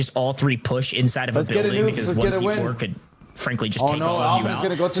 you can't just all three push inside of Let's a get it, building noobs. because Let's one get a win. C4 could frankly just Oh take no, all of you Alvin's out.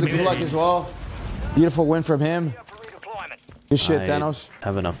 gonna go to So the maybe gulag they- as well. Beautiful win from him. Good shit, Thanos.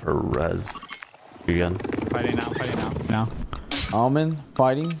 Have enough for res. Again. Fighting now. Almond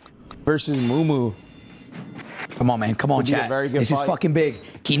fighting versus Mumu. come on, man. Come on, Would be a chat. very good This is fight. fucking big.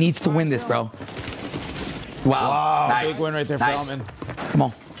 He needs to win this, bro. Wow. Nice. Big win right there for Nice. Almond. Come on.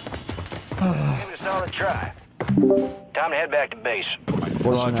 Give it a solid try. Time to head back to base.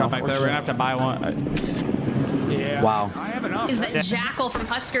 Drop back there. We're gonna have to buy one. Yeah. Wow. Is that Jackal from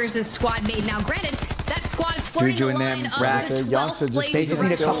Huskers' squad made? Now, granted, that squad is flirting Juju the and line them, of Rack, the they're young, 12th so just- place They just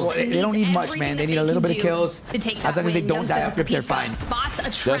need a threshold couple. and They don't needs need much, everything man. that They need a little can bit of do kills. to take As that long as they win. don't die Youngsters up, they're repeat, fine. Spots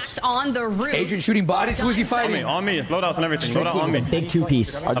a trapped on the roof. Adrian shooting bodies. Who is he fighting? On me. It's loadouts and everything. Loadout on me. Big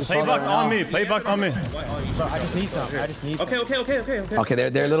two-piece. I just saw that right now. Playbox on me. I just need some. Okay. Okay,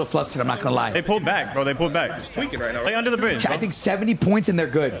 they're a little flustered. I'm not gonna lie. They pulled back, bro. They pulled back. Tweaking right now. Play under the bridge. I think 70 points and they're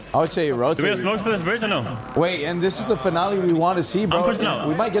good. I would say Do we have rotate. smokes for this bridge or no? Wait, and this is the finale we want to see, bro. I'm pushing out.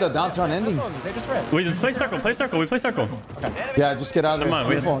 We might get a downtown ending. We just play circle. Play circle. We play circle. Yeah, just get out of there. Come on, we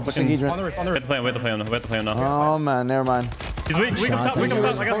Beautiful. have Just fucking- engagement. We have to play him. We have to play him now. Oh man, never mind. He's weak. We can stop. We can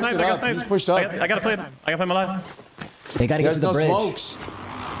stop. I got sniped. I got sniped. He's pushed up. I gotta play. I gotta play him alive. They gotta You get guys to the no bridge. smokes.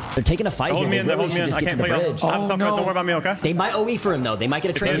 They're taking a fight Hold here. me They in there. really Hold me should in. just I get to can't the play. bridge. I'm stuck. Don't worry about me, okay? They might OE for him though. They might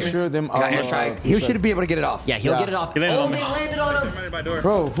get a trade. Sure, them. Guys, try. He should be able to get it off. Yeah, he'll get it off. He landed Oh, on me. they landed on him.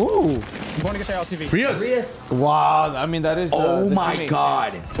 Bro, who? I'm going to get the LTV. Rios. Wow, I mean that is. Oh the my teammate.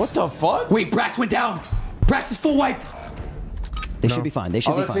 god. What the fuck? Wait, Brax went down. Brax is full wiped. They should be fine. They I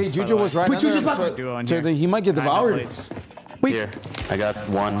should be would say fine. Juju was right But under Juju's him, about so he might get devoured. Wait. Here, I got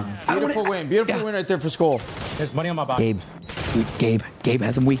one. Beautiful win. Beautiful win right there for Skull. There's money on my body. Gabe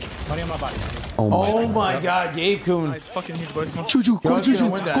has him weak. Money on my body. Oh my god, Gabe Kuhn. Fucking huge boys. Come on. Juju, go to Juju.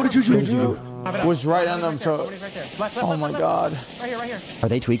 Go to Juju. Juju was right on them, so. Oh my god. Right here. Are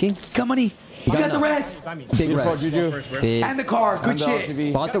they tweaking? Come on, you got the res. Big Beautiful, res. Juju. Big. And the car. Good And the shit.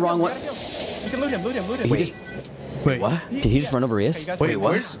 LTV. Bought the wrong one. You can loot him. He just, Wait. What? did he just run over Rios? Wait,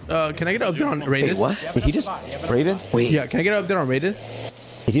 what? where's, can I get an update on rated? Wait, what? Did he just? Rated? Wait. Yeah, can I get an update on rated?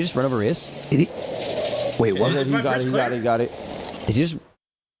 Did he just run over Rios? Did he? Wait, what? He got it. He got it. He got it. Did he just?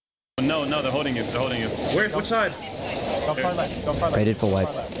 No, they're holding you. They're holding you. Which side? Go far left. Rated full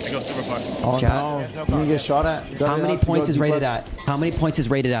wipes. They go super far. Oh Chat. no. You can get shot at. How many points is rated at? How many points is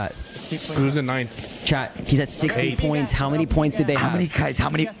rated at? It was a 9. Chat. He's at 60 points. How many points did they have? How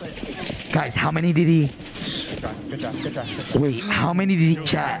many guys? How many did he? Good job. Wait, how many did he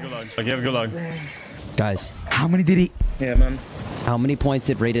chat? Like, you have a good luck. Guys, How many did he? Yeah, man. how many points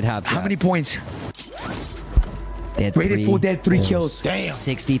did rated have? Chat? How many points? They had Rated three full dead, 3 kills. Damn.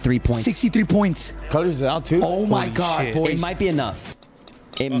 63 points. 63 points. Colors is out too. Oh my god, shit. boys. It might be enough.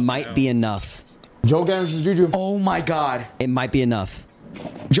 It might be enough. Joe Gang versus Juju. Oh my god. It might be enough.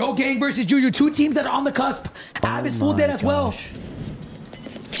 Joe Gang versus Juju. 2 teams that are on the cusp. Ab is full my dead as well. gosh.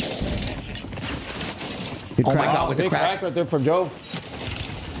 Oh my god, with the Big crack. crack right there from Joe.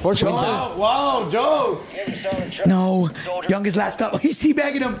 Wow, Joe. No. Young is last up. He's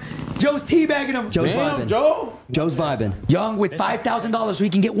teabagging him. Joe's teabagging him. Joe's vibing. Joe's vibing. Young with $5,000 so he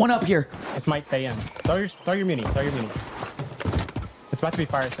can get one up here. This might stay in. Throw your muni. Throw your muni. It's about to be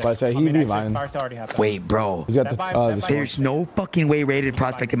fire sale. But I say he be lying. Fire sale already happened. Wait, bro. He's got the There's no fucking way rated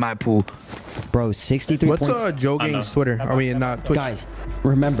prospect in my pool. Bro, 63 What's points. Joe Gang's Twitter? I mean, not Twitch. Guys,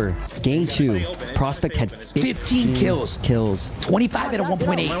 remember, game 2, Prospect had 15 kills. 25 at a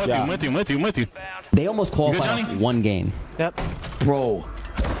 1.8. I'm with you. They almost qualified off 1 game. Yep. Bro.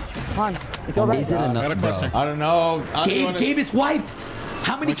 Come on. Is it enough, bro? I don't know. Gabe is wiped.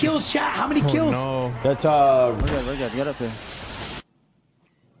 How many kills, chat? How many kills? No. That's We're good. Get up here.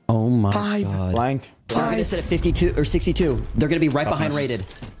 Oh my 5. god. blanked. They're gonna sit at 52 or 62. They're gonna be right behind rated.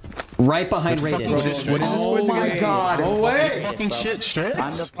 Right behind rated. What is this? Oh my god. No way. Fucking shit, straight.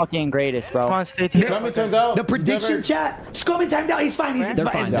 I'm the fucking greatest, bro. Come on, stay Coming timed out. The prediction, chat. Scrumming timed out. He's fine. They're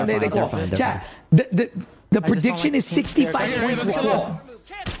fine. They're fine. Chat. The prediction is 65 points for Qual.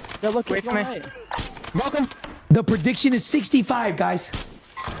 Yeah, look, wait for me. Welcome. The prediction is 65, guys.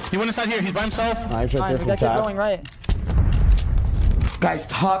 He went inside here. He's by himself. Nice right there We from got to get top. going right. Guys,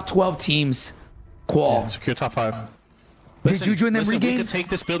 top 12 teams. Qual. Secure top 5. Did you join them We regain? could take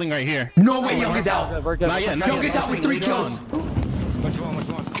this building right here. No way, Young is out. We're good. Not yet. Young is out with 3 kills.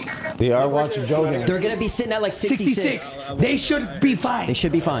 They are watching Joe Gang. They're gonna be sitting at like 66. They should be fine. They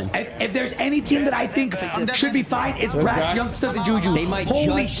should be fine. If there's any team that I think should be fine, it's Brax, Youngsters, and Juju. They might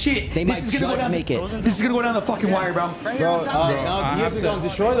Holy just- shit. they might just make it. This is gonna go down the fucking wire, bro. Bro, Diaz is on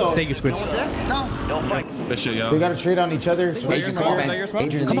destroy though. Thank you, Squid. This shit, yo. We gotta trade on each other. Adrian, come on, man.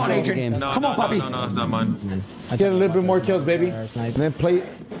 Adrian, Come on, game. Adrian. Come on, puppy. No, it's not mine. Get a little bit more kills, baby. And then play.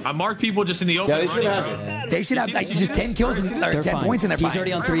 I mark people just in the open. Yeah, they should have. They should have like just 10 kills and or They're 10 fine. points and they're He's fine.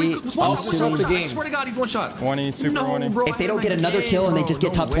 already on 3. I'm assuming the game. I swear to God, he's one shot. 20, super 20. bro. if they don't get another kill and they just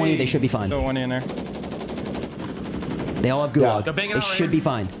get top 20, they should be fine. Still 1 in there. They all have gulag. They're banging They out right should be here.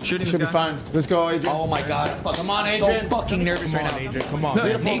 fine. Shooting Should be this guy. fine. Let's go, Adrian. Oh my god. Come on, So Adrian. fucking nervous right now. Adrian, come on.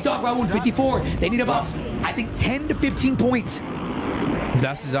 Look, Nate Dogg Raul 54. They need about, I think, 10 to 15 points.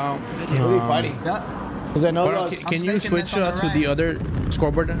 Blast is out. What are they fighting? Because I know Can you switch to the other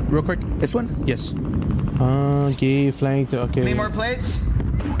scoreboard real quick? This one? Yes. Okay, flanked. Okay. Any more plates?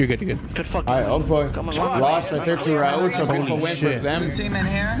 You're good. You're good. Good fuck. All right, oh boy. Lost right there to Raul. So beautiful win for shit. them. Team in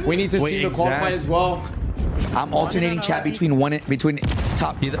here. We need to see the qualify as well. I'm alternating chat between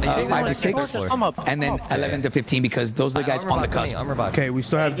top 5 to 6 and then 11 to 15 because those are the guys on the cusp. Okay, we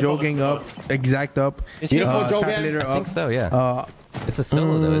still have Joe Gang up, Exact up, Beautiful Joe Gang. Calculator up. So, yeah. It's a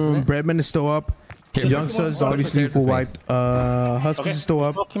solo though, isn't it? Breadman is still up. Youngsters obviously full wiped. Huskies is still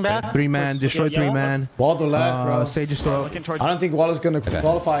up. 3-man, Destroy 3-man. Waldo last, bro. Sage is still up. I don't think Waldo's gonna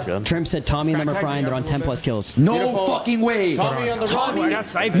qualify. Trim said Tommy and them are frying. They're on 10 plus kills. No Beautiful. fucking way. Tommy on the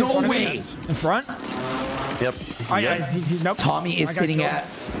run. No way. In front? Yep. Nope. Tommy is sitting at.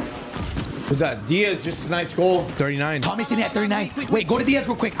 Who's that? Diaz just sniped goal. 39. Tommy's sitting at 39. Wait, go to Diaz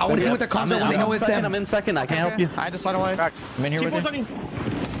real quick. I want to see what their comms are when they know it's them. I'm in second. I can't help you. I just slide away. I'm in here with you.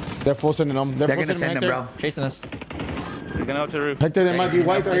 They're full sending them. They're gonna send them, bro. Chasing us. He's gonna out to the roof. Hector, they might be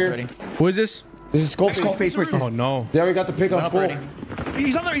white right here. Who is this? This is Skullface. Skullface versus. Oh no. They already got the pick on Skull.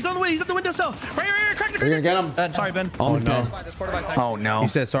 He's on there. He's on the way. He's at the window cell. Right here. Crack We're gonna get him. Ben, sorry, Ben. Almost dead. Oh no. He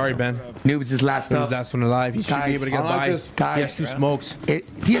said sorry, Ben. Noobs is last He was up. last one alive. He should be able to get I don't by. like this. He has 2 smokes.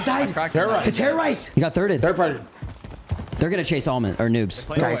 Diaz died Terrorize. to terrorize. He got thirded. Third party. They're gonna chase Almond or noobs.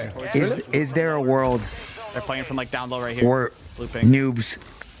 Guys, is there a world They're playing from like down low right here. where Looping. Noobs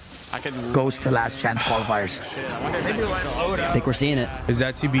I could. goes to last chance qualifiers? I think we're seeing it. Is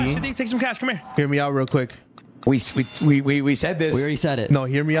that TB? Take some cash. Come here. Hear me out real quick. We said this. We already said it. No,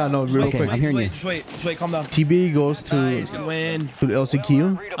 hear me out. No, real Okay, quick. I'm hearing you. Wait, calm down. TB goes to the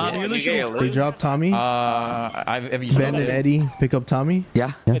LCQ. They drop Tommy. Ben and Eddie pick up Tommy.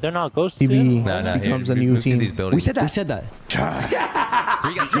 Yeah. They're not ghosts. TB becomes a new team. We said that. We said that.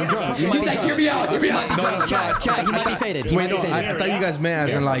 He's like, hear me out. Hear me out. No, chat, he might be faded. He might be I faded. thought you guys meant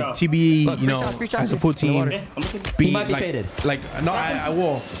as in like TB, you know, as a full team. He might be like, faded. Like no, I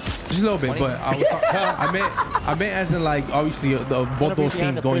will just a little bit, but I meant as in like obviously both those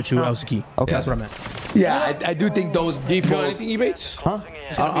teams going to LCQ. Okay, that's what I meant. Yeah, I do think those. Do you feel anything, Ebates? Huh?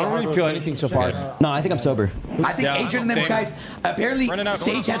 I don't really feel anything so far. No, I think I'm sober. I think Adrian and them guys. Apparently,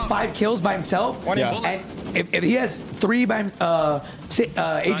 Sage has 5 kills by himself, and if he has 3 by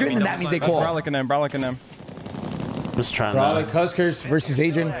Adrian, then that means they call. Brolic and them. Just trying Brolic Huskers versus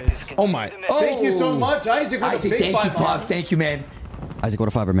Adrian. Oh my. Thank you so much, Isaac. Isaac, thank you, Pops. Thank you, man. Isaac, what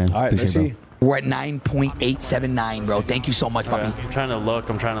a fiber, man. All right, let's Appreciate it, see. We're at 9.879, bro. Thank you so much, puppy. I'm trying to look.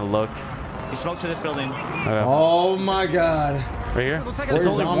 He smoked to this building. Okay. Oh my God. Right here? Looks like It's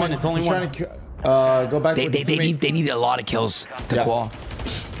only one. It's only one. Go back. They need a lot of kills to qual.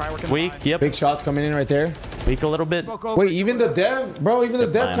 Weak. Yep. Big shots coming in right there. Weak a little bit. Wait, even the dev, bro. Even the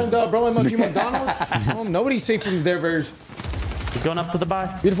dev turned up, bro. MFG McDonald's. Oh, nobody's safe from their verge. He's going up to the buy.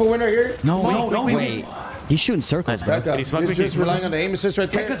 Beautiful winner here. No, wait. He's shooting circles, bro. He's just relying on the aim assist right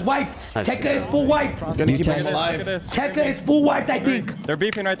there. Tekka's wiped. Tekka is full wiped. Gonna keep him alive. Tekka is full wiped, I think. They're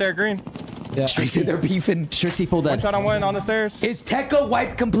beefing right there, green. Yeah. They say they're beefing. Strixie full dead. One shot on one on the stairs. Is Tekka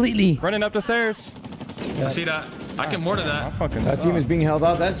wiped completely? Running up the stairs. I see that. I can mortar that. That team is being held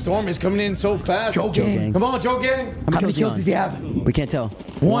out. That storm is coming in so fast. Joe Gang. Come on, Joe Gang. How many kills does he have? We can't tell.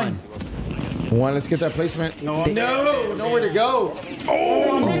 One. Let's get that placement. No, nowhere to go.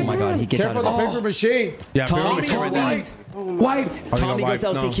 Oh my God, he gets Careful out of the paper mache. Yeah, Tommy Wiped. Tommy goes to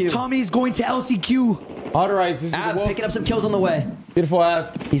LCQ. Tommy's going to LCQ. Authorize. This is Av picking up some kills on the way. Beautiful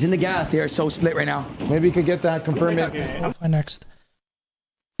Av. He's in the gas. They are so split right now. Maybe you could get that, confirm it. Next.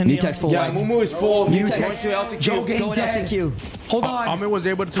 Nuke's full. Yeah, Mumu is full. Nuke's to LCQ. Joe Gang going dead. LCQ. Hold on. Ahmed was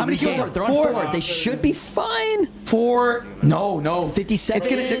able to. How many kills? They're on 4. They should be fine. 4. No. 57. It's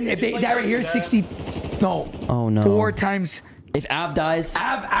gonna. If they die right here, 60. No. Oh no. 4 times. If Av dies,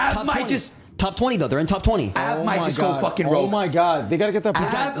 Av might just. Top 20 though. They're in top 20. Av might just go fucking rogue. Oh my God. They gotta get that.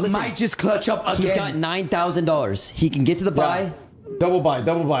 Av might just clutch up again. He's got $9,000. He can get to the buy. Double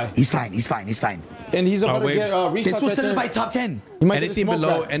buy. He's fine. And he's about to get restock. This will solidify top 10. Anything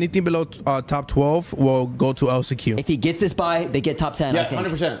below top 12 will go to LCQ. If he gets this buy, they get top 10. Yeah, I think.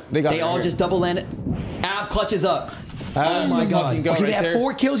 100%. They all just double land it. Av clutches up. Oh my God. Okay, they have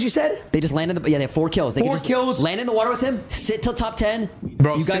 4 kills, you said? They just landed they have 4 kills. They 4 can just kills. land in the water with him, sit till top 10.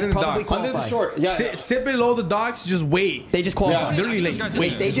 Bro, you guys probably qualify. Sit below the docks, just wait. They just qualify. Literally late.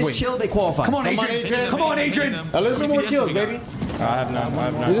 Wait. They just chill, they qualify. Come on, Adrian. Come on, Adrian. A little bit more kills, baby. I have none.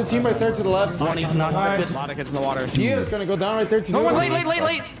 There's a team right there to the left. A lot of kids in the water. He is gonna go down right there to the left.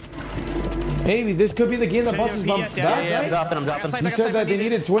 Late. Maybe this could be the game that bounces back, I'm right? dropping. He said that they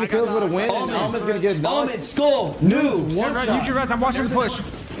needed 20 kills with a win, and Ahmed's gonna get Ahmed, skull, noobs. I'm watching the push.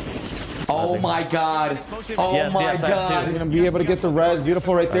 Oh my God. Oh my God. They're gonna be able to get the res.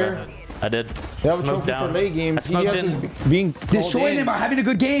 Beautiful right there. I did. They have a trophy for late game. TDS is being destroying them, are having a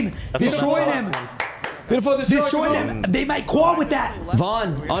good game. Destroying them. Beautiful, destroying them. They might qual with that.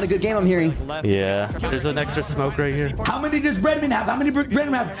 Vaughn, on a good game, I'm hearing. Yeah, there's an extra smoke right here. How many does Bredman have?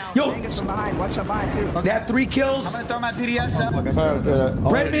 Yo, they have 3 kills. I'm gonna throw my PDS up.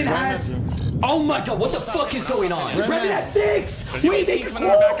 Bredman has. Oh my God, what the fuck is going on? Bredman has 6. Wait, they can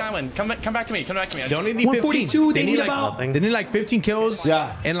Come back to me. They only need 15. 142. They need about. They need like 15 kills.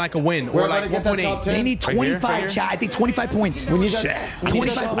 Yeah. And like a win. We're Or like 1.8. They need 25, chat. I think 25 points. We need that.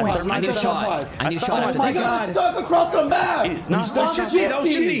 25 points. I need a shot. I need a shot. Oh my God. Stuck across the map.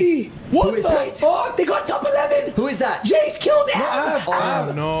 What the fuck? They got top 11. Who is that? Jace killed Av.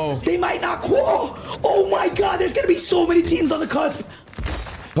 Oh no. They might not qual. Oh my God. There's going to be so many teams on the cusp.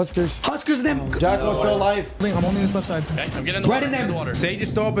 Huskers and them. JKucci still alive. I'm only this left side. I'm getting Bread in them. Sage is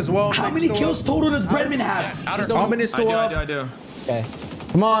still up as well. How many kills total does Bredman have? Ahmed is still up. I do. Okay.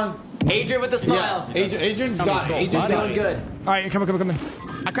 Come on. Adrian with the smile. Adrian's got it. Adrian's doing good. All right, come in.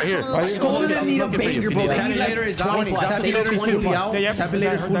 Skull and them need a banger, bro. They need Tabulator is out. 20. Tabulator is fully out.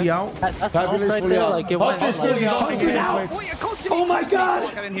 Tabulator is fully out. Fabulous fully out. Huskers out. Oh my God.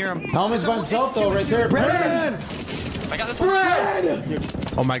 I didn't hear him. Helmet's by himself though, right there. Bredman. I got this Bread.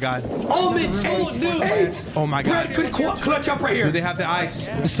 Oh my God. Ahmed, skull, noobs. Oh my God. Bread could clutch up right Do here. they have the ice?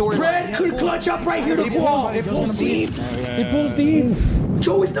 Bread could clutch up right here to qual. It pulls deep. It pulls deep.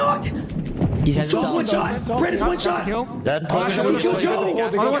 Joe is knocked. He has Joe's 1 shot. Bread is 1 shot. Who killed Joe?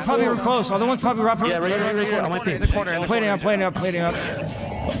 Other one's probably close. Other one's probably right. Yeah, right here. I'm In the corner. Plating up.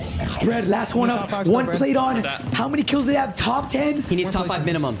 Bread, last one up. 1 played on. How many kills do they have? Top 10? He needs top 5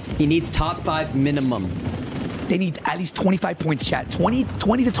 minimum. He needs top 5 minimum. They need at least 25 points, chat. 20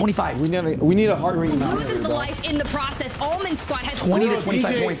 to 25. We need a heart ring. Loses the life in the process. Almond Squad has 20 to scored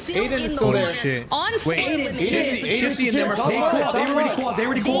 25 and points. still Aydan is in still the there. water. Shit. On full elimination. Shifty and them are They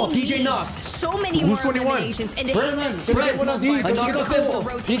already called. DJ knocked. So many more eliminations, and to hit them to Bread, this level, here comes the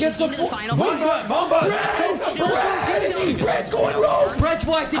rotation into the final. Bread's going rogue. Bread's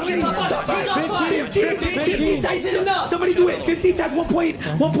wiped. How many? Top 15 times is enough. Somebody do it. 15 times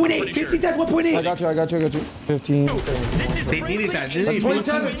 1.8. 15 times 1.8. I got you. 15. They needed that. They needed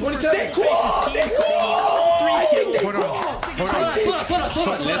 27. They cool. I think they cool. Let's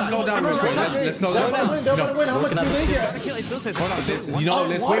slow down real quick. Let's slow down. How much do they get? You know,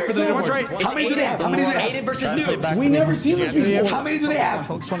 let's wait for the report. How many do they have? Aydan versus Nuke. We never seen this before. How many do they have?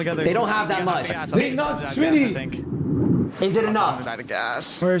 They don't have that much. They not Smitty. Is it enough? Out of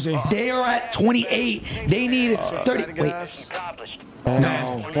gas. Where is he? They are at 28. They need 30. Wait.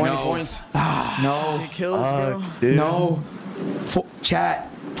 No. 20 points. No. Kills, bro. No. Chat.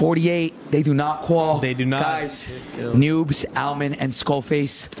 48. They do not qual. They do not. Guys, Noobs, Alman, and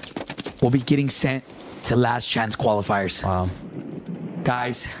Skullface will be getting sent to last chance qualifiers. Wow.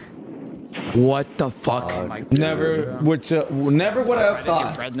 Guys, what the fuck? Never would I have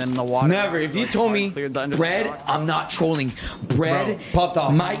thought. In the water. Never. If you told me Bread, I'm not trolling. Bread popped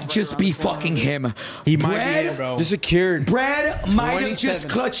off. might just be fucking him. He might be it, bro. Just secured. Bread might have just 27.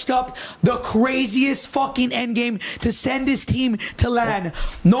 clutched up the craziest fucking endgame to send his team to LAN.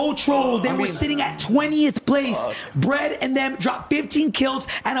 No troll. They were sitting at 20th place. Bread and them dropped 15 kills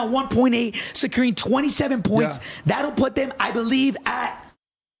and a 1.8, securing 27 points. Yeah. That'll put them, I believe, at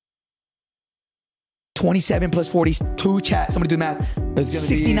 27 plus 42, chat. Somebody do the math. It's gonna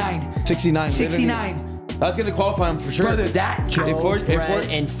 69. Be 69. 69. That's gonna qualify him for sure. Brother, that Brett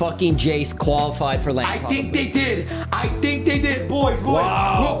and fucking Jace qualified for LAN. I think they did. I think they did, boys.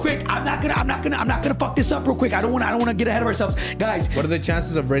 Wow. Real quick, I'm not gonna fuck this up real quick. I don't wanna get ahead of ourselves, guys. What are the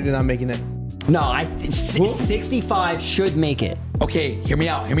chances of Raiden not making it? No, 65 should make it. Okay, hear me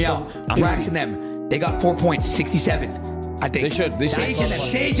out. Brax and them, they got 4 points, 67. I think They should.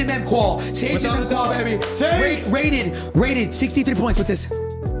 Sage and them qual. Sage and them qual, baby. Rated 63 points. What's this?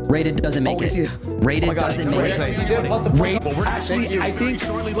 Rated doesn't make it. Rated doesn't make it. Actually, I think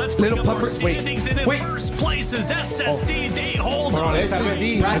little pupper. Wait. First place is SSD. They hold on.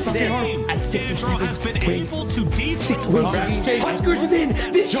 SSD at 67. has been able to Huskers is in.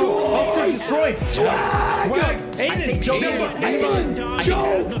 Destroy. Swag. I think Joe gets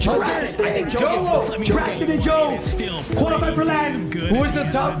Braxton and Joe. Qualified for LAN. Who is the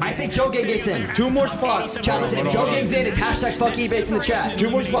top? I think Joe gets in. 2 more spots. Chat, listen, if Joe Gig's in, it's hashtag fuck eBates in the chat. 2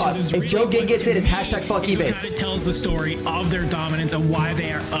 more spots. If Joe Gig gets in, it's hashtag fuck eBates. It tells the story of their dominance and why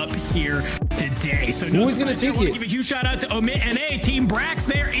they are up here today. So who's gonna take it? Give a huge shout out to Omit and A Team Brax.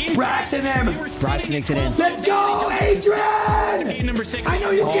 They're in. Brax and them. Brax makes it in. Let's go, Adrian. Game number 6. I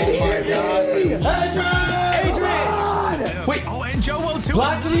know you can hear me. Adrian. Wait. Oh, and JoeWo too.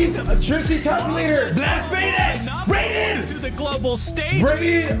 Blastity's Trixie top leader. Blast Venus. Rated. To the global stage.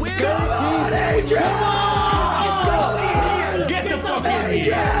 Rated. Come on, Adrian. Get the fuck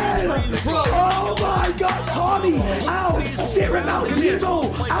in. Oh my God, Tommy out. Sarah out.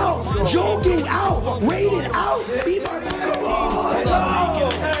 Vivo out. Joking out. Rated out.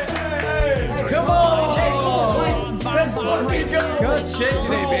 Come on. Good shit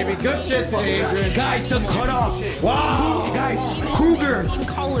today, baby. Good shit today, Adrian. Guys, the cutoff. Wow. Guys, Kruger,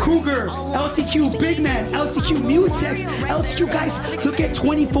 LCQ, Big Man, LCQ, Mutex, LCQ, guys, look at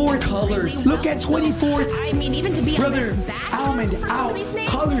 24th. Colors. Look at 24th. I mean, even to be Brother, Almond out.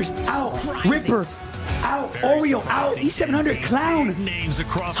 Colors out. Ripper out. Oreo out. E700 Clown.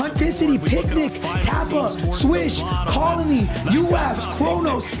 Hunticity, Picnic, Tappa, Swish, Colony, UAVs,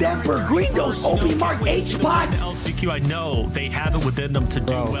 Chronos, Stemper, Gringos, OP Mark, H-Pot. LCQ, I know they have it within them to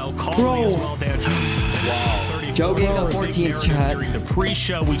do well. Colony as well. Wow. Joe Gang got 14th, chat. During the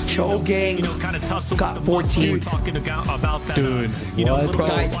pre-show, we've seen Joe Gang kind of tussle got with the 14. We're talking about that. Dude,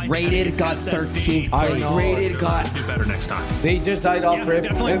 guys, Rated got 13th place. Rated got do better next time. They just died off rip.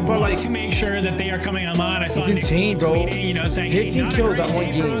 Definitely But want to make sure that they are coming online. I saw it's insane, bro. tweeting, saying 15 kills that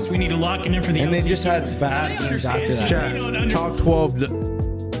one game. We need to lock in for the And they LCQ. just had bad games after that. Chat, top 12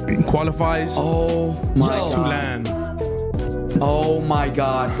 qualifies Oh my to God. LAN. Oh my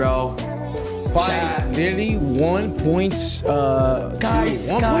God, bro. Five, nearly 1 points. Guys,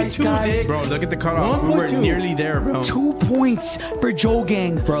 1.2. Bro, look at the cutoff. We were 1.2. nearly there, bro. 2 points for Joe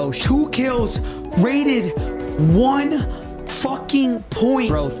Gang. Bro, 2 kills. Rated 1 fucking point.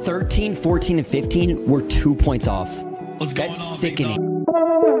 Bro, 13, 14, and 15 were 2 points off. What's going That's on, sickening.